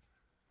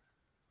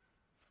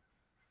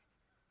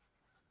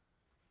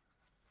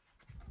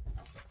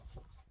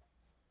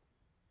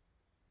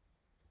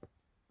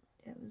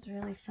 was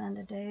really fun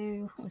to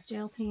do with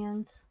gel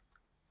pens.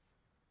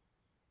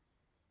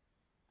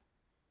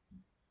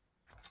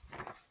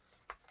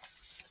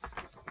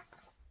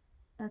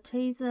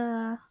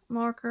 Arteza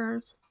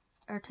markers,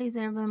 Arteza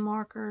Everbloom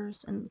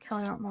markers, and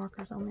Kelly Art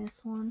markers on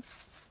this one.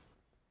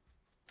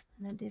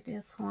 And I did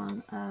this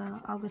one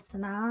August the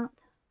 9th.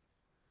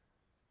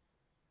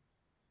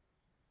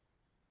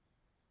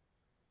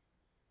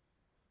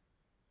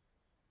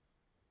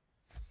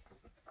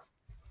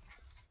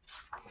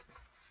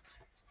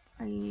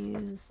 I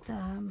used,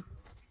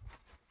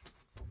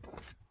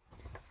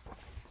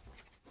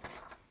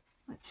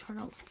 make sure I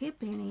don't skip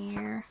any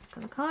here,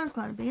 because I colored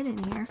quite a bit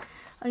in here.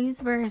 I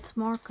used various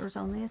markers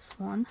on this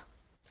one.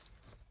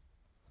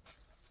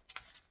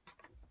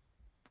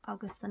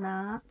 August the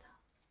 9th.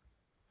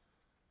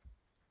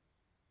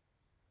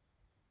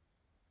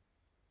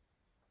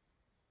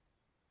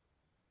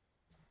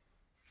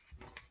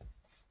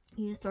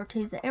 Used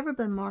Arteza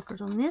Everbloom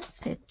markers on this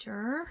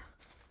picture.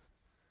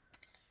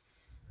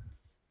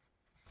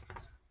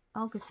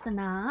 August the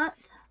 9th.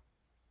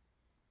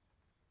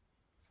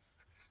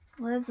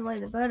 Love the way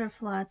the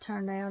butterfly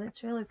turned out.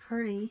 It's really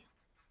pretty.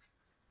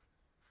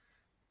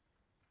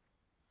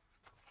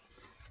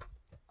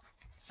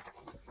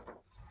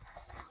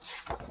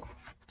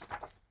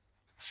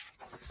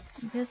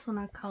 This one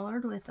I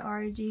colored with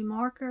REG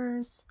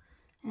markers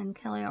and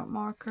Kelly Art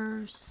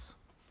markers.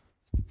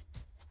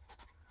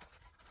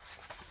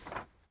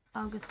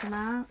 August the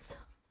 9th.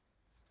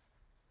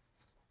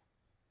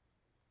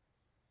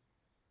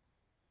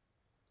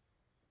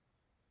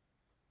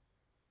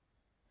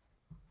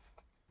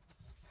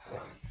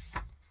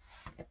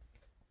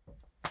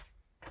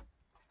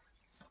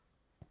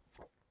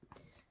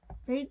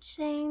 Beach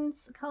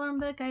Scenes coloring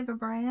book, Ava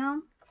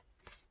Brown.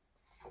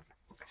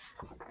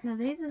 Now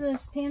these are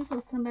those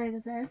pencils somebody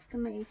was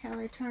asking me how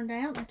they turned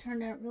out. They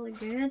turned out really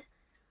good.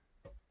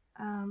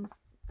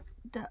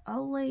 The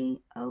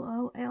Oli,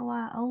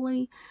 O-O-L-I,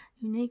 Oli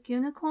Unique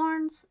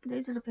Unicorns.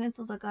 These are the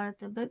pencils I got at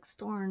the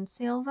bookstore in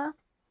Silva,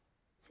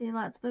 City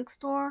Lights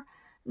bookstore.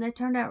 And they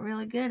turned out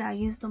really good. I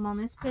used them on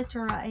this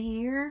picture right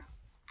here.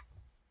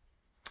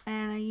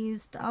 And I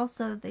used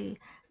also the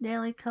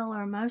Daily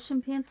Color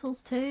Emotion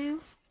pencils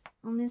too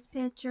on this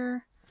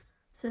picture.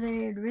 So they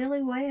did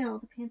really well,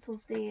 the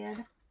pencils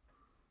did.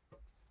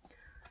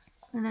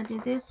 And I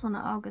did this one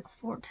on August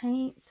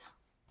 14th.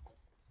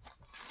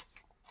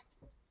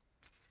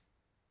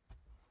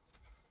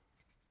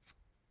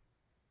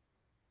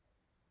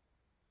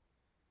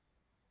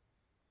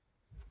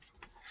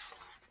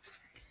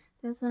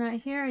 This one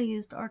right here I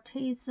used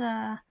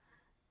Arteza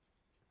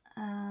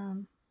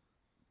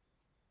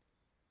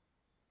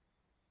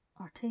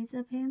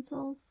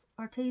pencils,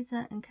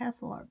 Arteza and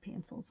Castle Art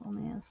pencils on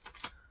this.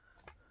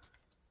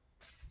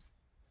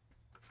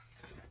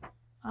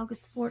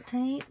 August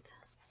 14th.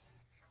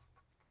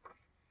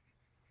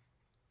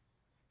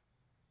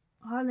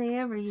 Hardly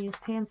ever use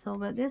pencil,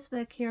 but this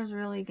book here is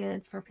really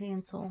good for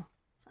pencil,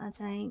 I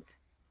think.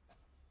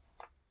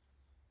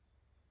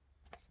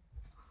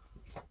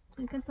 I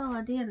think that's all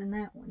I did in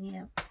that one,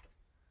 yeah.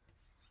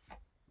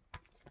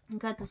 I've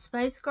got the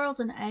Space Girls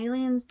and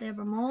Aliens,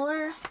 Deborah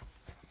Muller.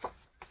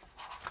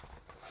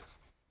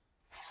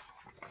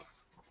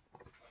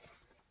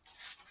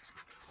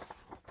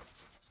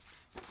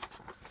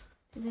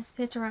 This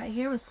picture right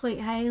here was Sweet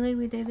Haley.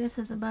 We did this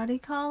as a buddy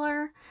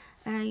color.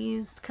 And I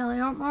used Kelly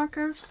Art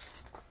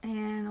markers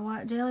and a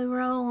white jelly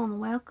roll on the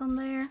welcome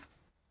there.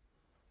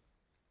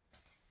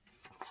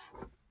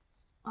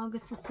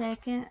 August the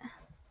 2nd.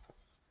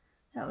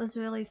 That was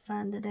really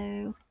fun to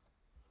do.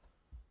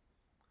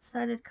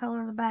 So I did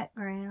color the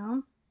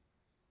background.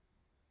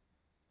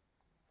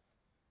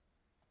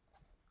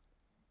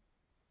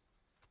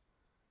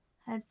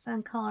 Had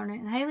fun coloring it.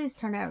 And Haley's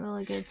turned out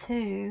really good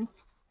too.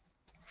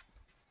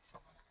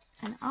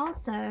 And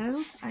also,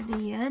 I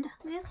did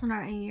this one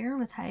right here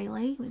with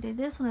Haley. We did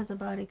this one as a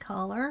buddy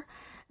color.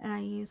 And I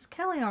used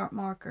Kelly Art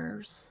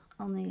markers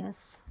on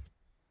this.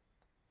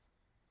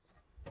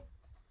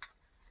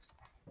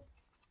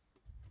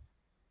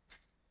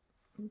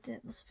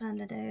 It was fun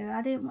to do.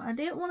 I didn't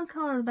want to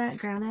color the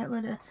background. That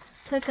would have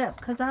took up,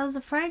 because I was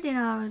afraid that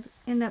I would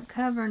end up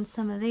covering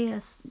some of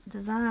this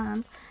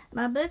designs.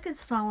 My book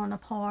is falling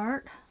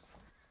apart,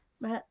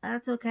 but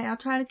that's okay. I'll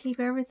try to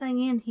keep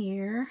everything in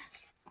here.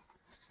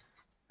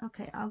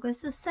 Okay,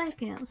 August the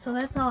 2nd. So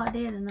that's all I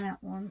did in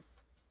that one.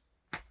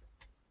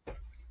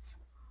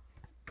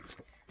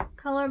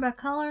 Color by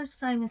Colors,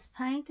 Famous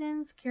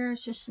Paintings, Kira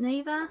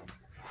Shishneva.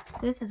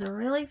 This is a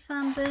really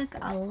fun book.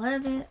 I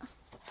love it.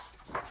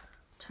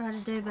 Try to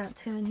do about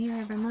 2 in here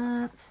every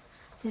month.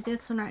 Did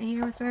this one right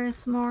here with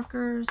various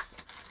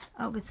markers.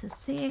 August the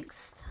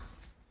 6th.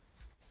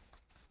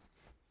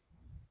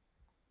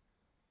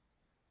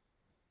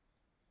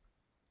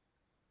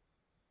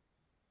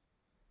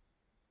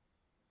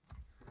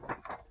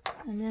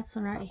 And this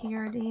one right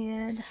here I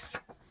did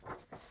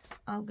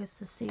August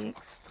the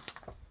 6th.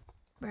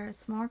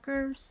 Various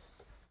markers.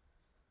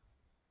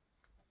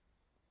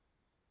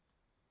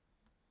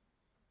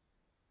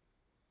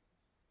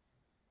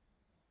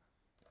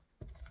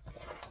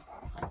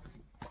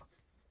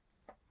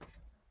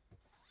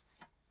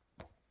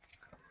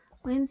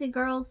 Quincy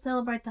Girls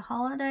Celebrate the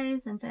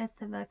Holidays and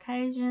Festive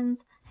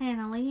Occasions,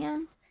 Hannah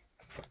Lynn.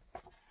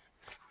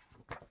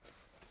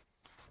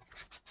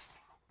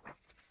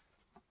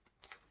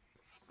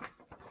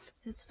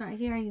 This right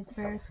here I use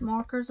various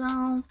markers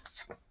on.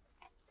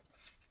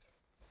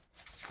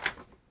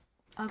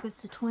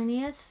 August the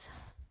 20th.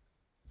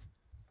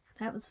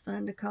 That was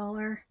fun to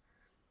color.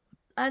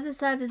 I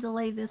decided to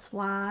leave this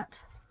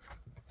white.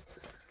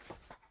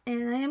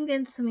 And I am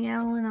getting some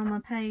yellowing on my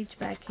page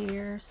back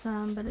here,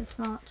 some, but it's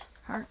not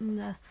hurting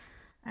the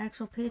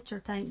actual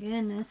picture, thank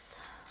goodness.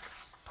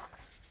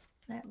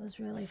 That was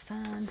really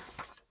fun.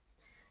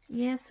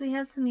 Yes, we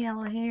have some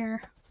yellow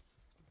here.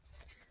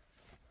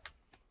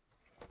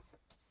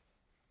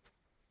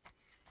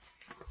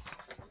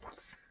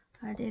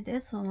 I did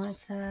this one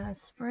with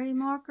spray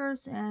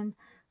markers and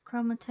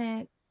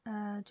Chromatech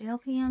gel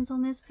pens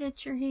on this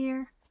picture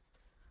here.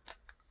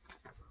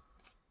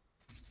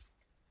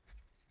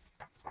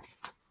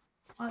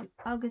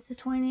 August the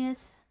 20th.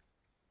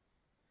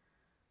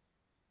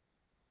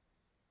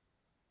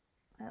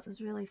 That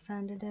was really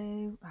fun to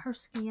do. Her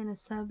skin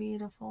is so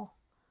beautiful.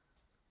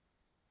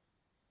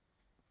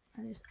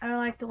 I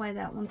like the way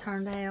that one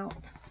turned out.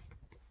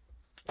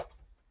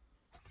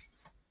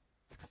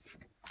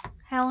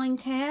 Howling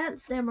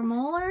Cats, Deborah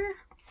Muller.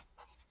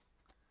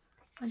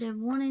 I did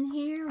one in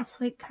here with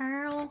Sweet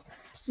Carol.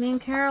 Me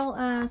and Carol,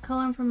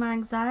 coloring from my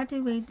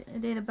anxiety, we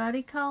did a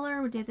buddy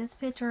color. We did this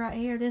picture right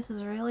here. This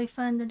was really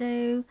fun to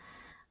do.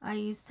 I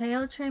used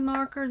Tail Tree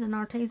markers and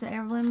Arteza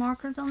Everlyn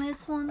markers on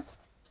this one.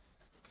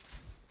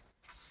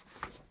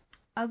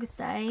 August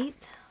the 8th.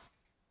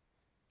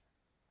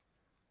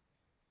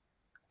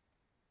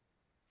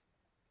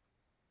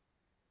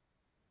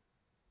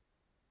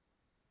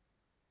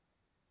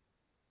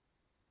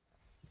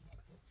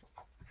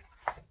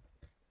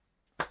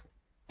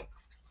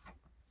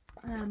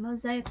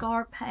 Mosaic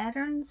Art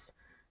Patterns,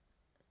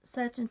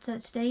 Such and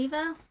Such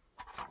Diva.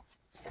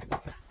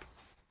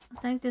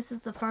 I think this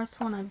is the first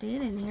one I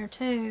did in here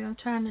too. I'm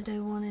trying to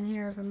do one in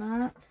here every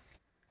month.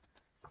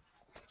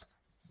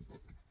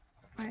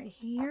 Right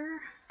here.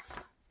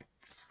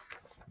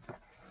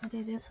 I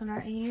did this one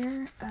right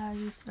here. I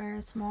used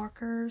various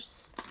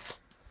markers.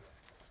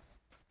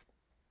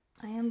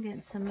 I am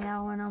getting some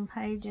yellowing on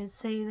pages.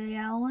 See the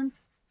yellowing?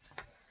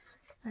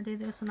 I did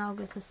this on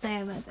August the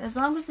 7th. As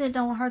long as it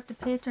don't hurt the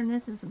picture, and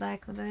this is the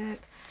back of the book,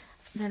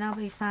 then I'll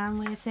be fine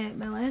with it.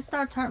 But when it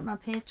starts hurting my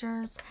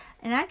pictures,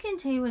 and I can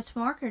tell you which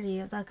marker it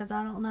is, because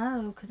I don't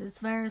know, because it's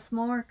various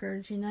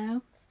markers, you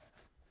know.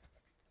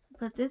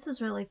 But this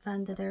was really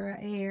fun to do right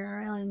here.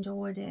 I really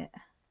enjoyed it.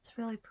 It's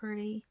really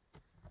pretty.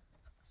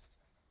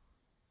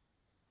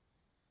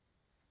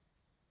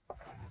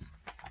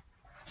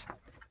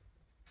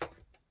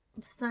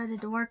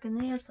 Decided to work in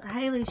this.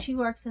 Haley, she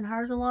works in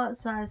hers a lot,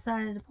 so I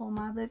decided to pull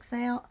my books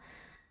out.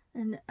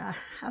 And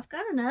I've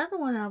got another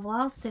one. I've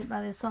lost it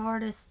by this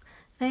artist,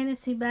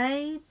 Fantasy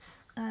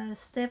Babes,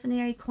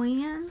 Stephanie A.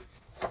 Quinn.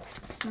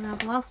 And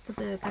I've lost the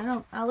book.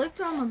 I looked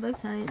through all my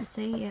books and I didn't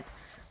see it.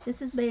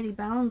 This is Betty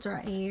Bones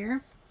right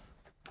here.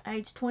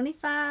 Age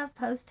 25,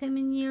 post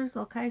 10 years,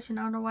 location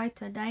on her way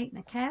to a date in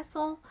a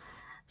castle.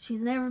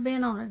 She's never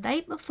been on a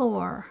date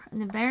before. And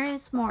the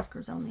various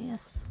markers on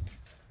this.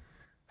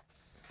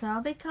 So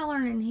I'll be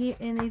coloring in here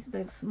in these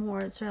books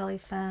more. It's really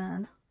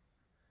fun.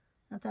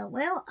 I thought,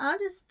 well, I'll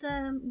just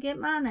get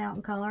mine out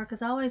in color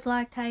because I always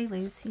liked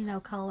Haley's, you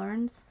know,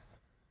 colorings.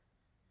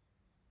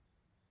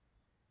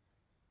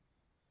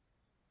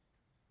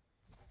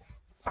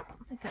 I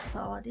think that's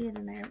all I did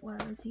in there. It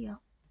was, yeah.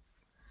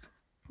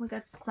 We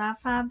got the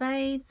Sci-Fi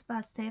Babes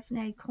by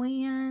Stephanie A.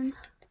 Quinn.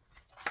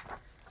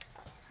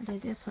 I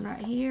did this one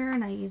right here,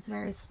 and I used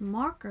various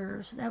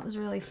markers. That was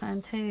really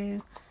fun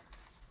too.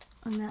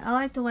 And I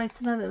like the way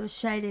some of it was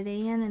shaded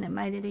in, and it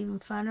made it even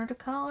funner to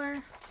color.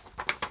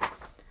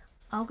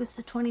 August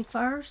the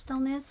 21st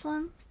on this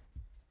one.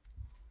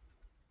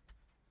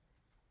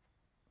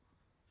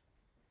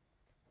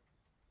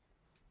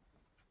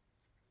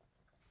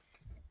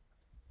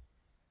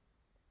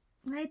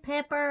 Hey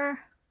Pepper.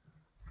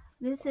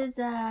 This is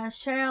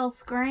Cheryl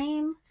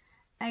Scream,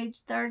 age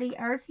 30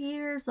 Earth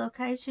years.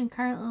 Location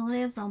currently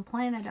lives on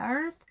planet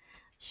Earth.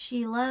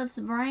 She loves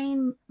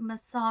brain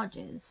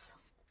massages.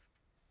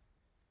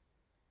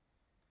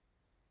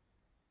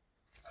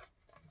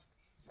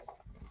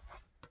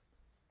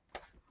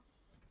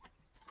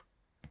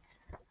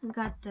 We've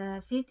got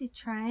 50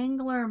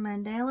 triangular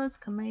mandalas,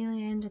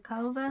 Camellia and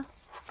Jakova.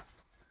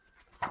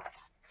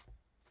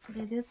 I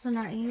did this one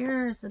right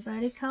here. It's a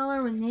buddy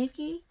color with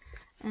Nikki.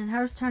 And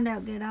hers turned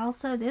out good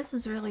also. This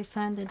was really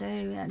fun to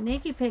do.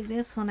 Nikki picked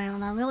this one out,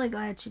 and I'm really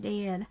glad she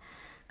did.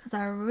 Because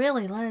I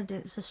really loved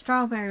it. It's a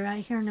strawberry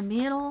right here in the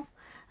middle.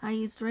 I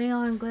used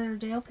Rayon glitter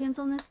gel pens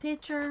on this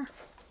picture.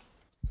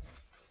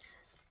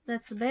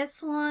 That's the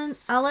best one.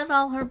 I love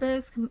all her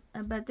books,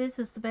 but this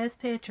is the best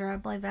picture. I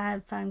believe I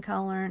had fun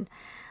coloring.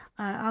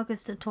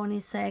 August the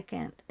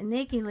 22nd. And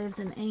Nikki lives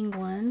in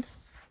England.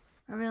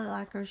 I really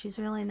like her. She's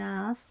really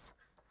nice.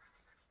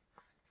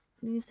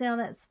 You see all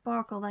that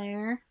sparkle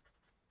there.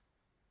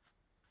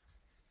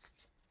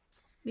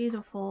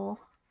 Beautiful.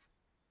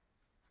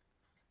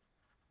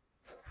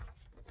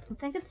 I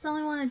think it's the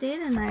only one I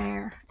did in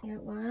there.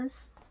 It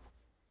was.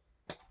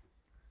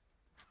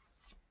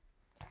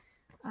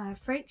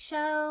 Freak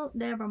Show,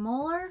 Deborah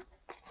Muller.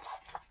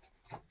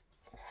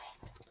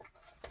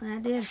 And I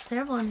did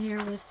several in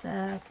here with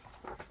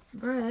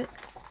Brooke,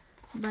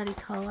 Buddy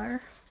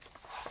Color.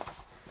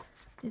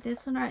 Did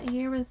this one right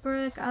here with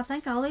Brooke. I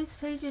think all these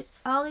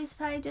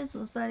pages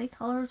was Buddy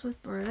Colors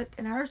with Brooke,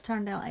 and hers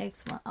turned out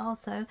excellent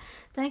also.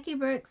 Thank you,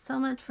 Brooke, so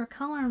much for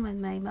coloring with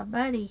me, my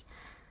buddy.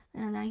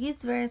 And I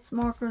used various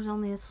markers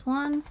on this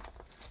one.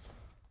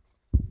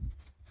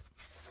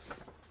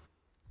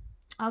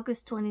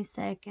 August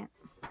 22nd.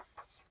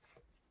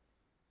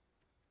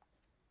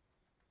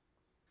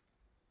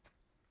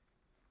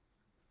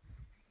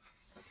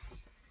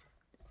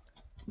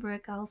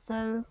 Brooke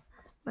also,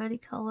 Buddy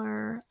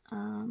Color,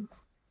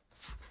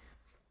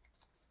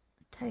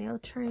 tail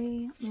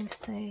tree. Let me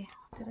see.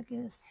 Did I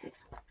get a stick?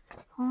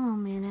 Hold on a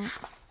minute.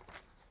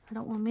 I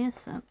don't want to miss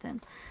something.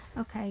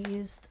 Okay,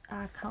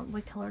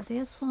 we colored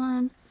this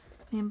one.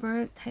 Me and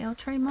Brooke, tail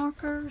tree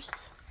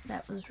markers.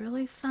 That was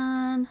really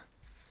fun.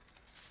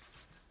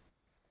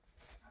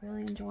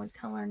 Really enjoyed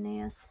coloring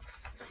this.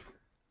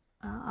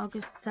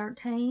 August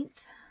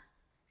 13th.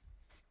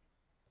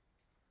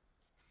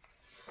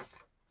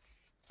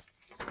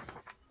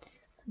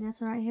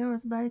 This one right here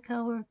was Buddy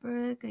Color with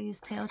Brooke. I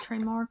used tail tree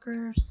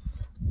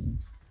markers.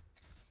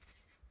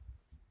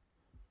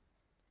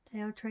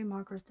 Tail tree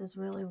markers does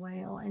really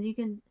well, and you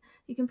can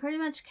pretty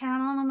much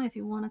count on them. If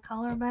you want to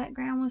color a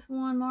background with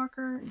one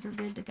marker, you're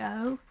good to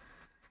go.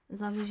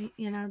 As long as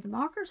you know the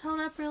markers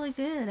hold up really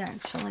good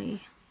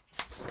actually.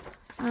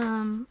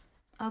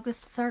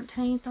 August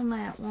 13th on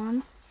that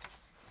one.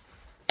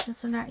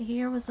 This one right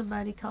here was a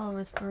Buddy Color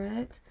with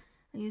Brooke.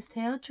 I used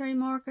tail tree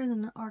markers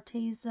and an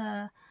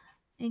Arteza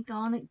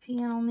Inkonic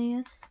pen on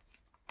this.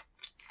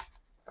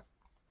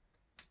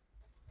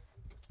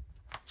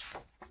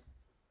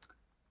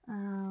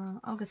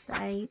 August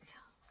 8th.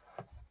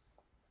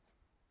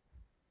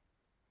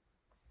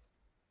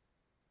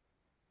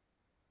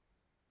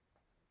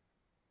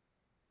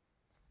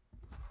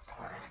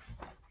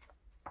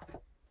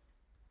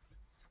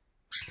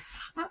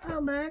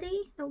 Uh-oh,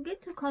 buddy. Don't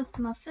get too close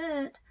to my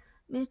foot.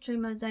 Mystery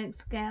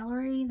Mosaics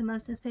Gallery. The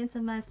most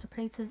expensive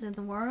masterpieces in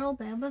the world.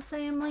 Belba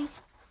family.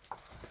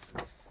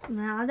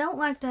 Now, I don't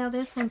like how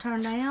this one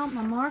turned out.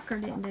 My marker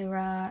didn't do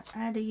right. I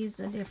had to use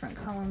a different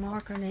color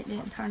marker, and it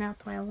didn't turn out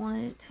the way I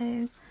wanted it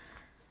to.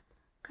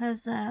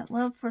 Because,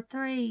 well, for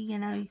 3, you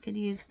know, you could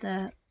use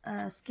the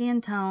skin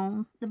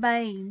tone, the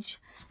beige.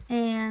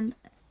 And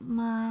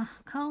my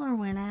color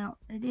went out.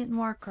 It didn't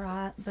work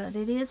right, but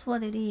it is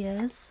what it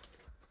is.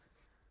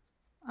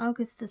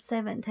 August the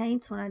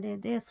 17th when I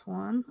did this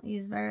one. I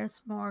used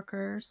various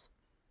markers.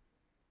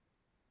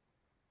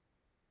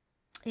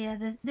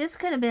 Yeah, this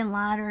could have been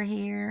lighter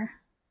here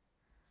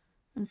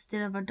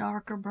instead of a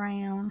darker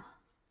brown.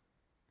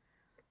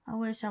 I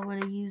wish I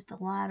would have used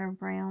a lighter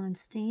brown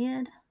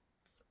instead.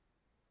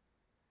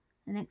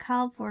 And it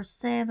called for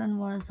 7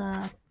 was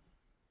a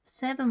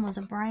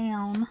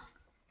brown.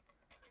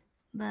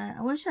 But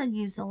I wish I'd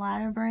used a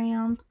lighter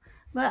brown.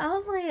 But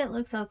hopefully it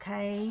looks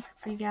okay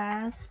for you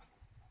guys.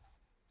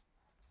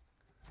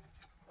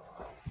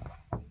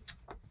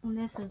 And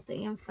this is the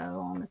info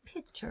on the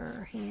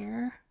picture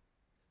here.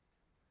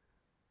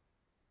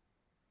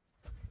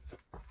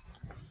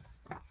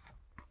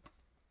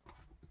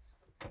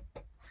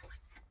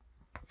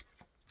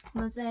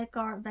 Mosaic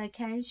Art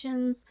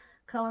Vacations,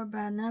 colored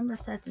by number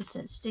such and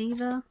such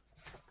Diva.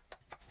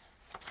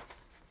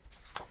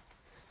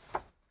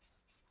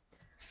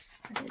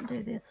 I didn't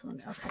do this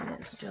one. Okay,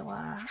 that's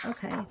July.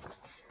 Okay,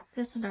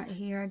 this one right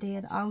here I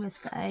did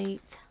August the 8th.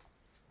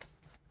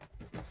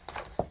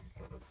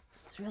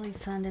 It's really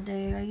fun to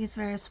do. I use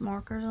various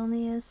markers on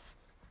this.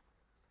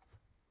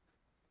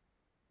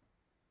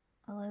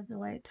 I love the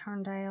way it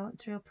turned out.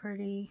 It's real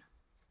pretty.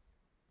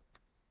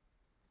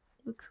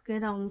 Looks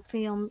good on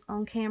film,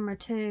 on camera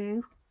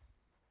too.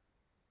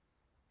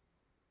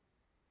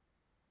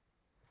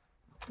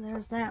 So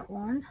there's that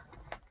one.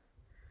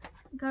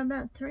 Got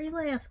about 3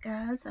 left,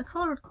 guys. I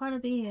colored quite a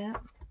bit.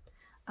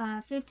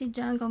 50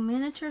 Jungle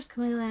Miniatures,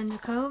 Camila and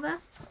Nikova.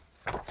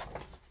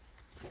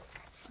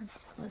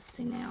 Let's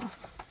see now.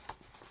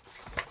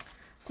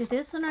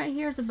 This one right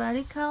here is a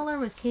Buddy Color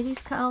with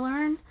Kitty's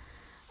coloring.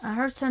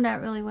 Hers turned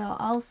out really well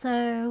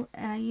also.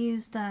 I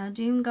used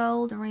June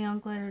Gold and Rayon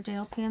Glitter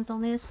gel pens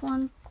on this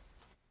one.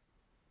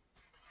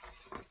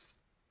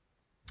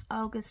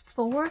 August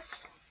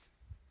 4th.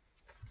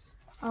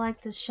 I like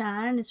the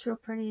shine. It's real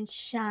pretty and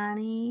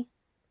shiny.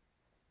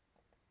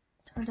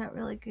 Turned out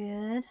really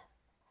good.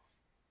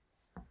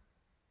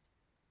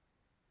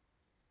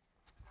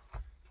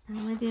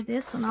 And we did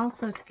this one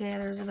also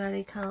together as a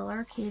Buddy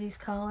Color, Kitty's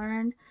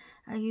coloring.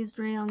 I used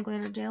Rayon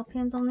Glitter gel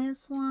pens on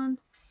this one.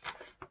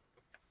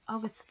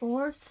 August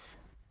 4th.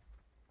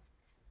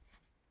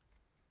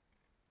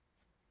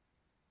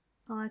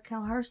 I like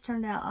how hers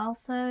turned out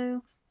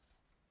also.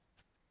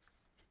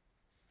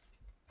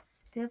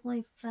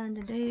 Definitely fun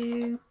to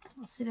do.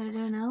 Let's see, did I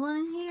do another one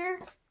in here?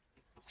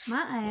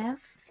 Might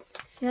have.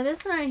 Yeah,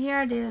 this one right here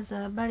I did is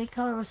a buddy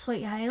color with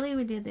Sweet Haley.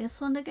 We did this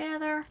one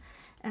together.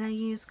 And I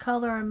used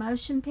color and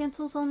motion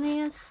pencils on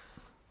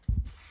this.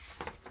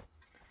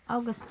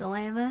 August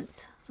 11th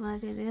is when I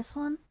did this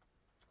one.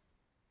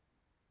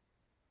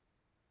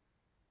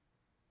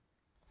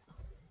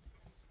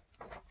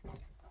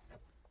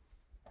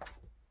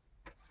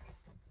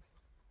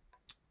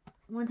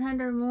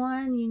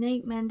 "101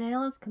 Unique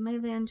Mandalas,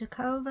 Camellia and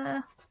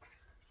Jacova."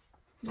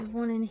 There's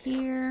one in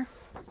here.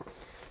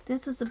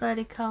 This was a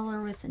buddy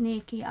color with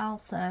Nikki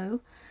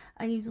also.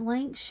 I used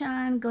Link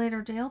Shine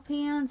glitter gel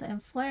pens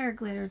and Flare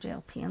glitter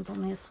gel pens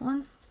on this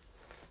one.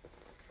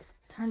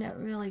 Turned out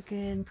really good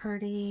and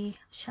pretty,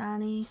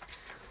 shiny.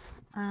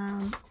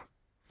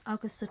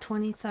 August the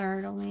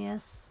 23rd on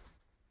this.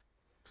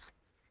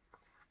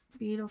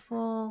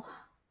 Beautiful.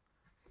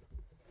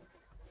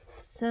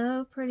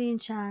 So pretty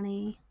and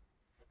shiny.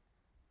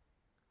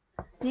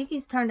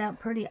 Nikki's turned out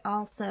pretty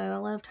also. I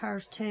loved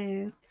hers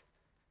too.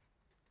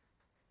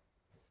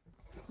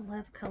 I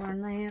love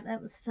coloring that.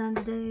 That was fun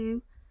to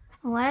do.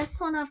 The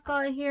last one I've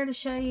got here to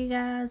show you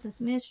guys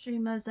is Mystery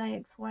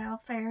Mosaics Wow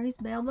Fairies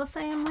Belba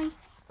Family.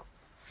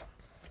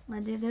 I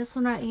did this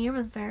one right here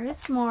with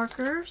various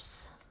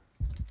markers.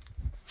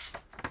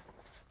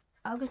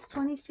 August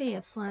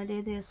 25th is when I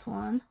did this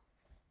one.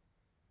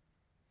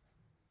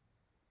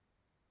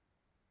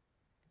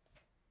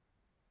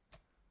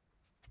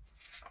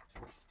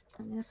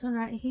 And this one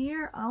right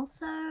here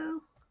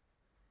also.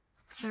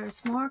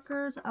 Various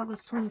markers.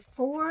 August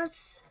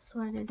 24th is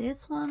when I did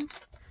this one.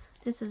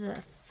 This is a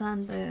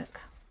fun book.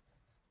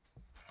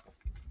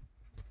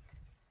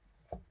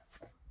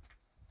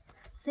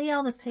 See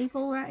all the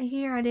people right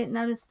here? I didn't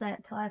notice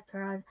that till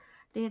after I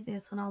did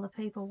this one, all the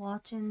people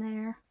watching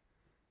there.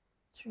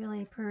 It's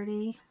really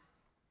pretty.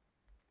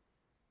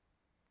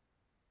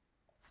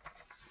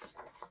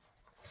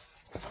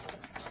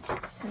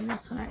 And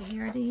this one right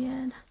here I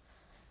did.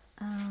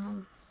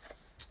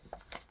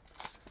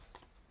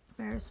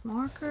 Various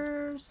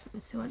markers. Let me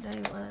see what day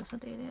it was. I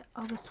did it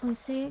August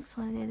 26th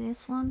when I did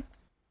this one.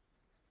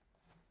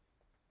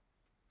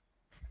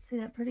 See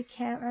that pretty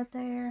cat right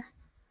there?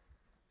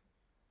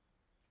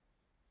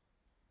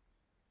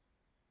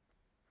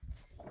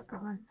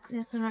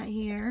 This one right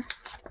here.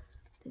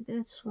 Did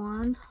this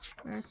one.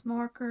 Various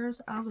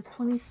markers. August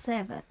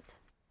 27th.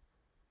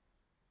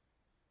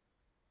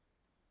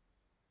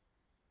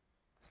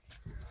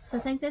 So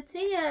I think that's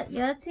it.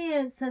 Yeah, that's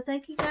it. So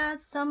thank you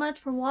guys so much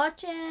for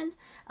watching.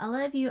 I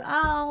love you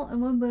all,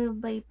 and we will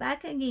be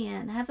back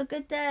again. Have a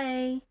good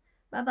day.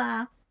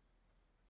 Bye-bye.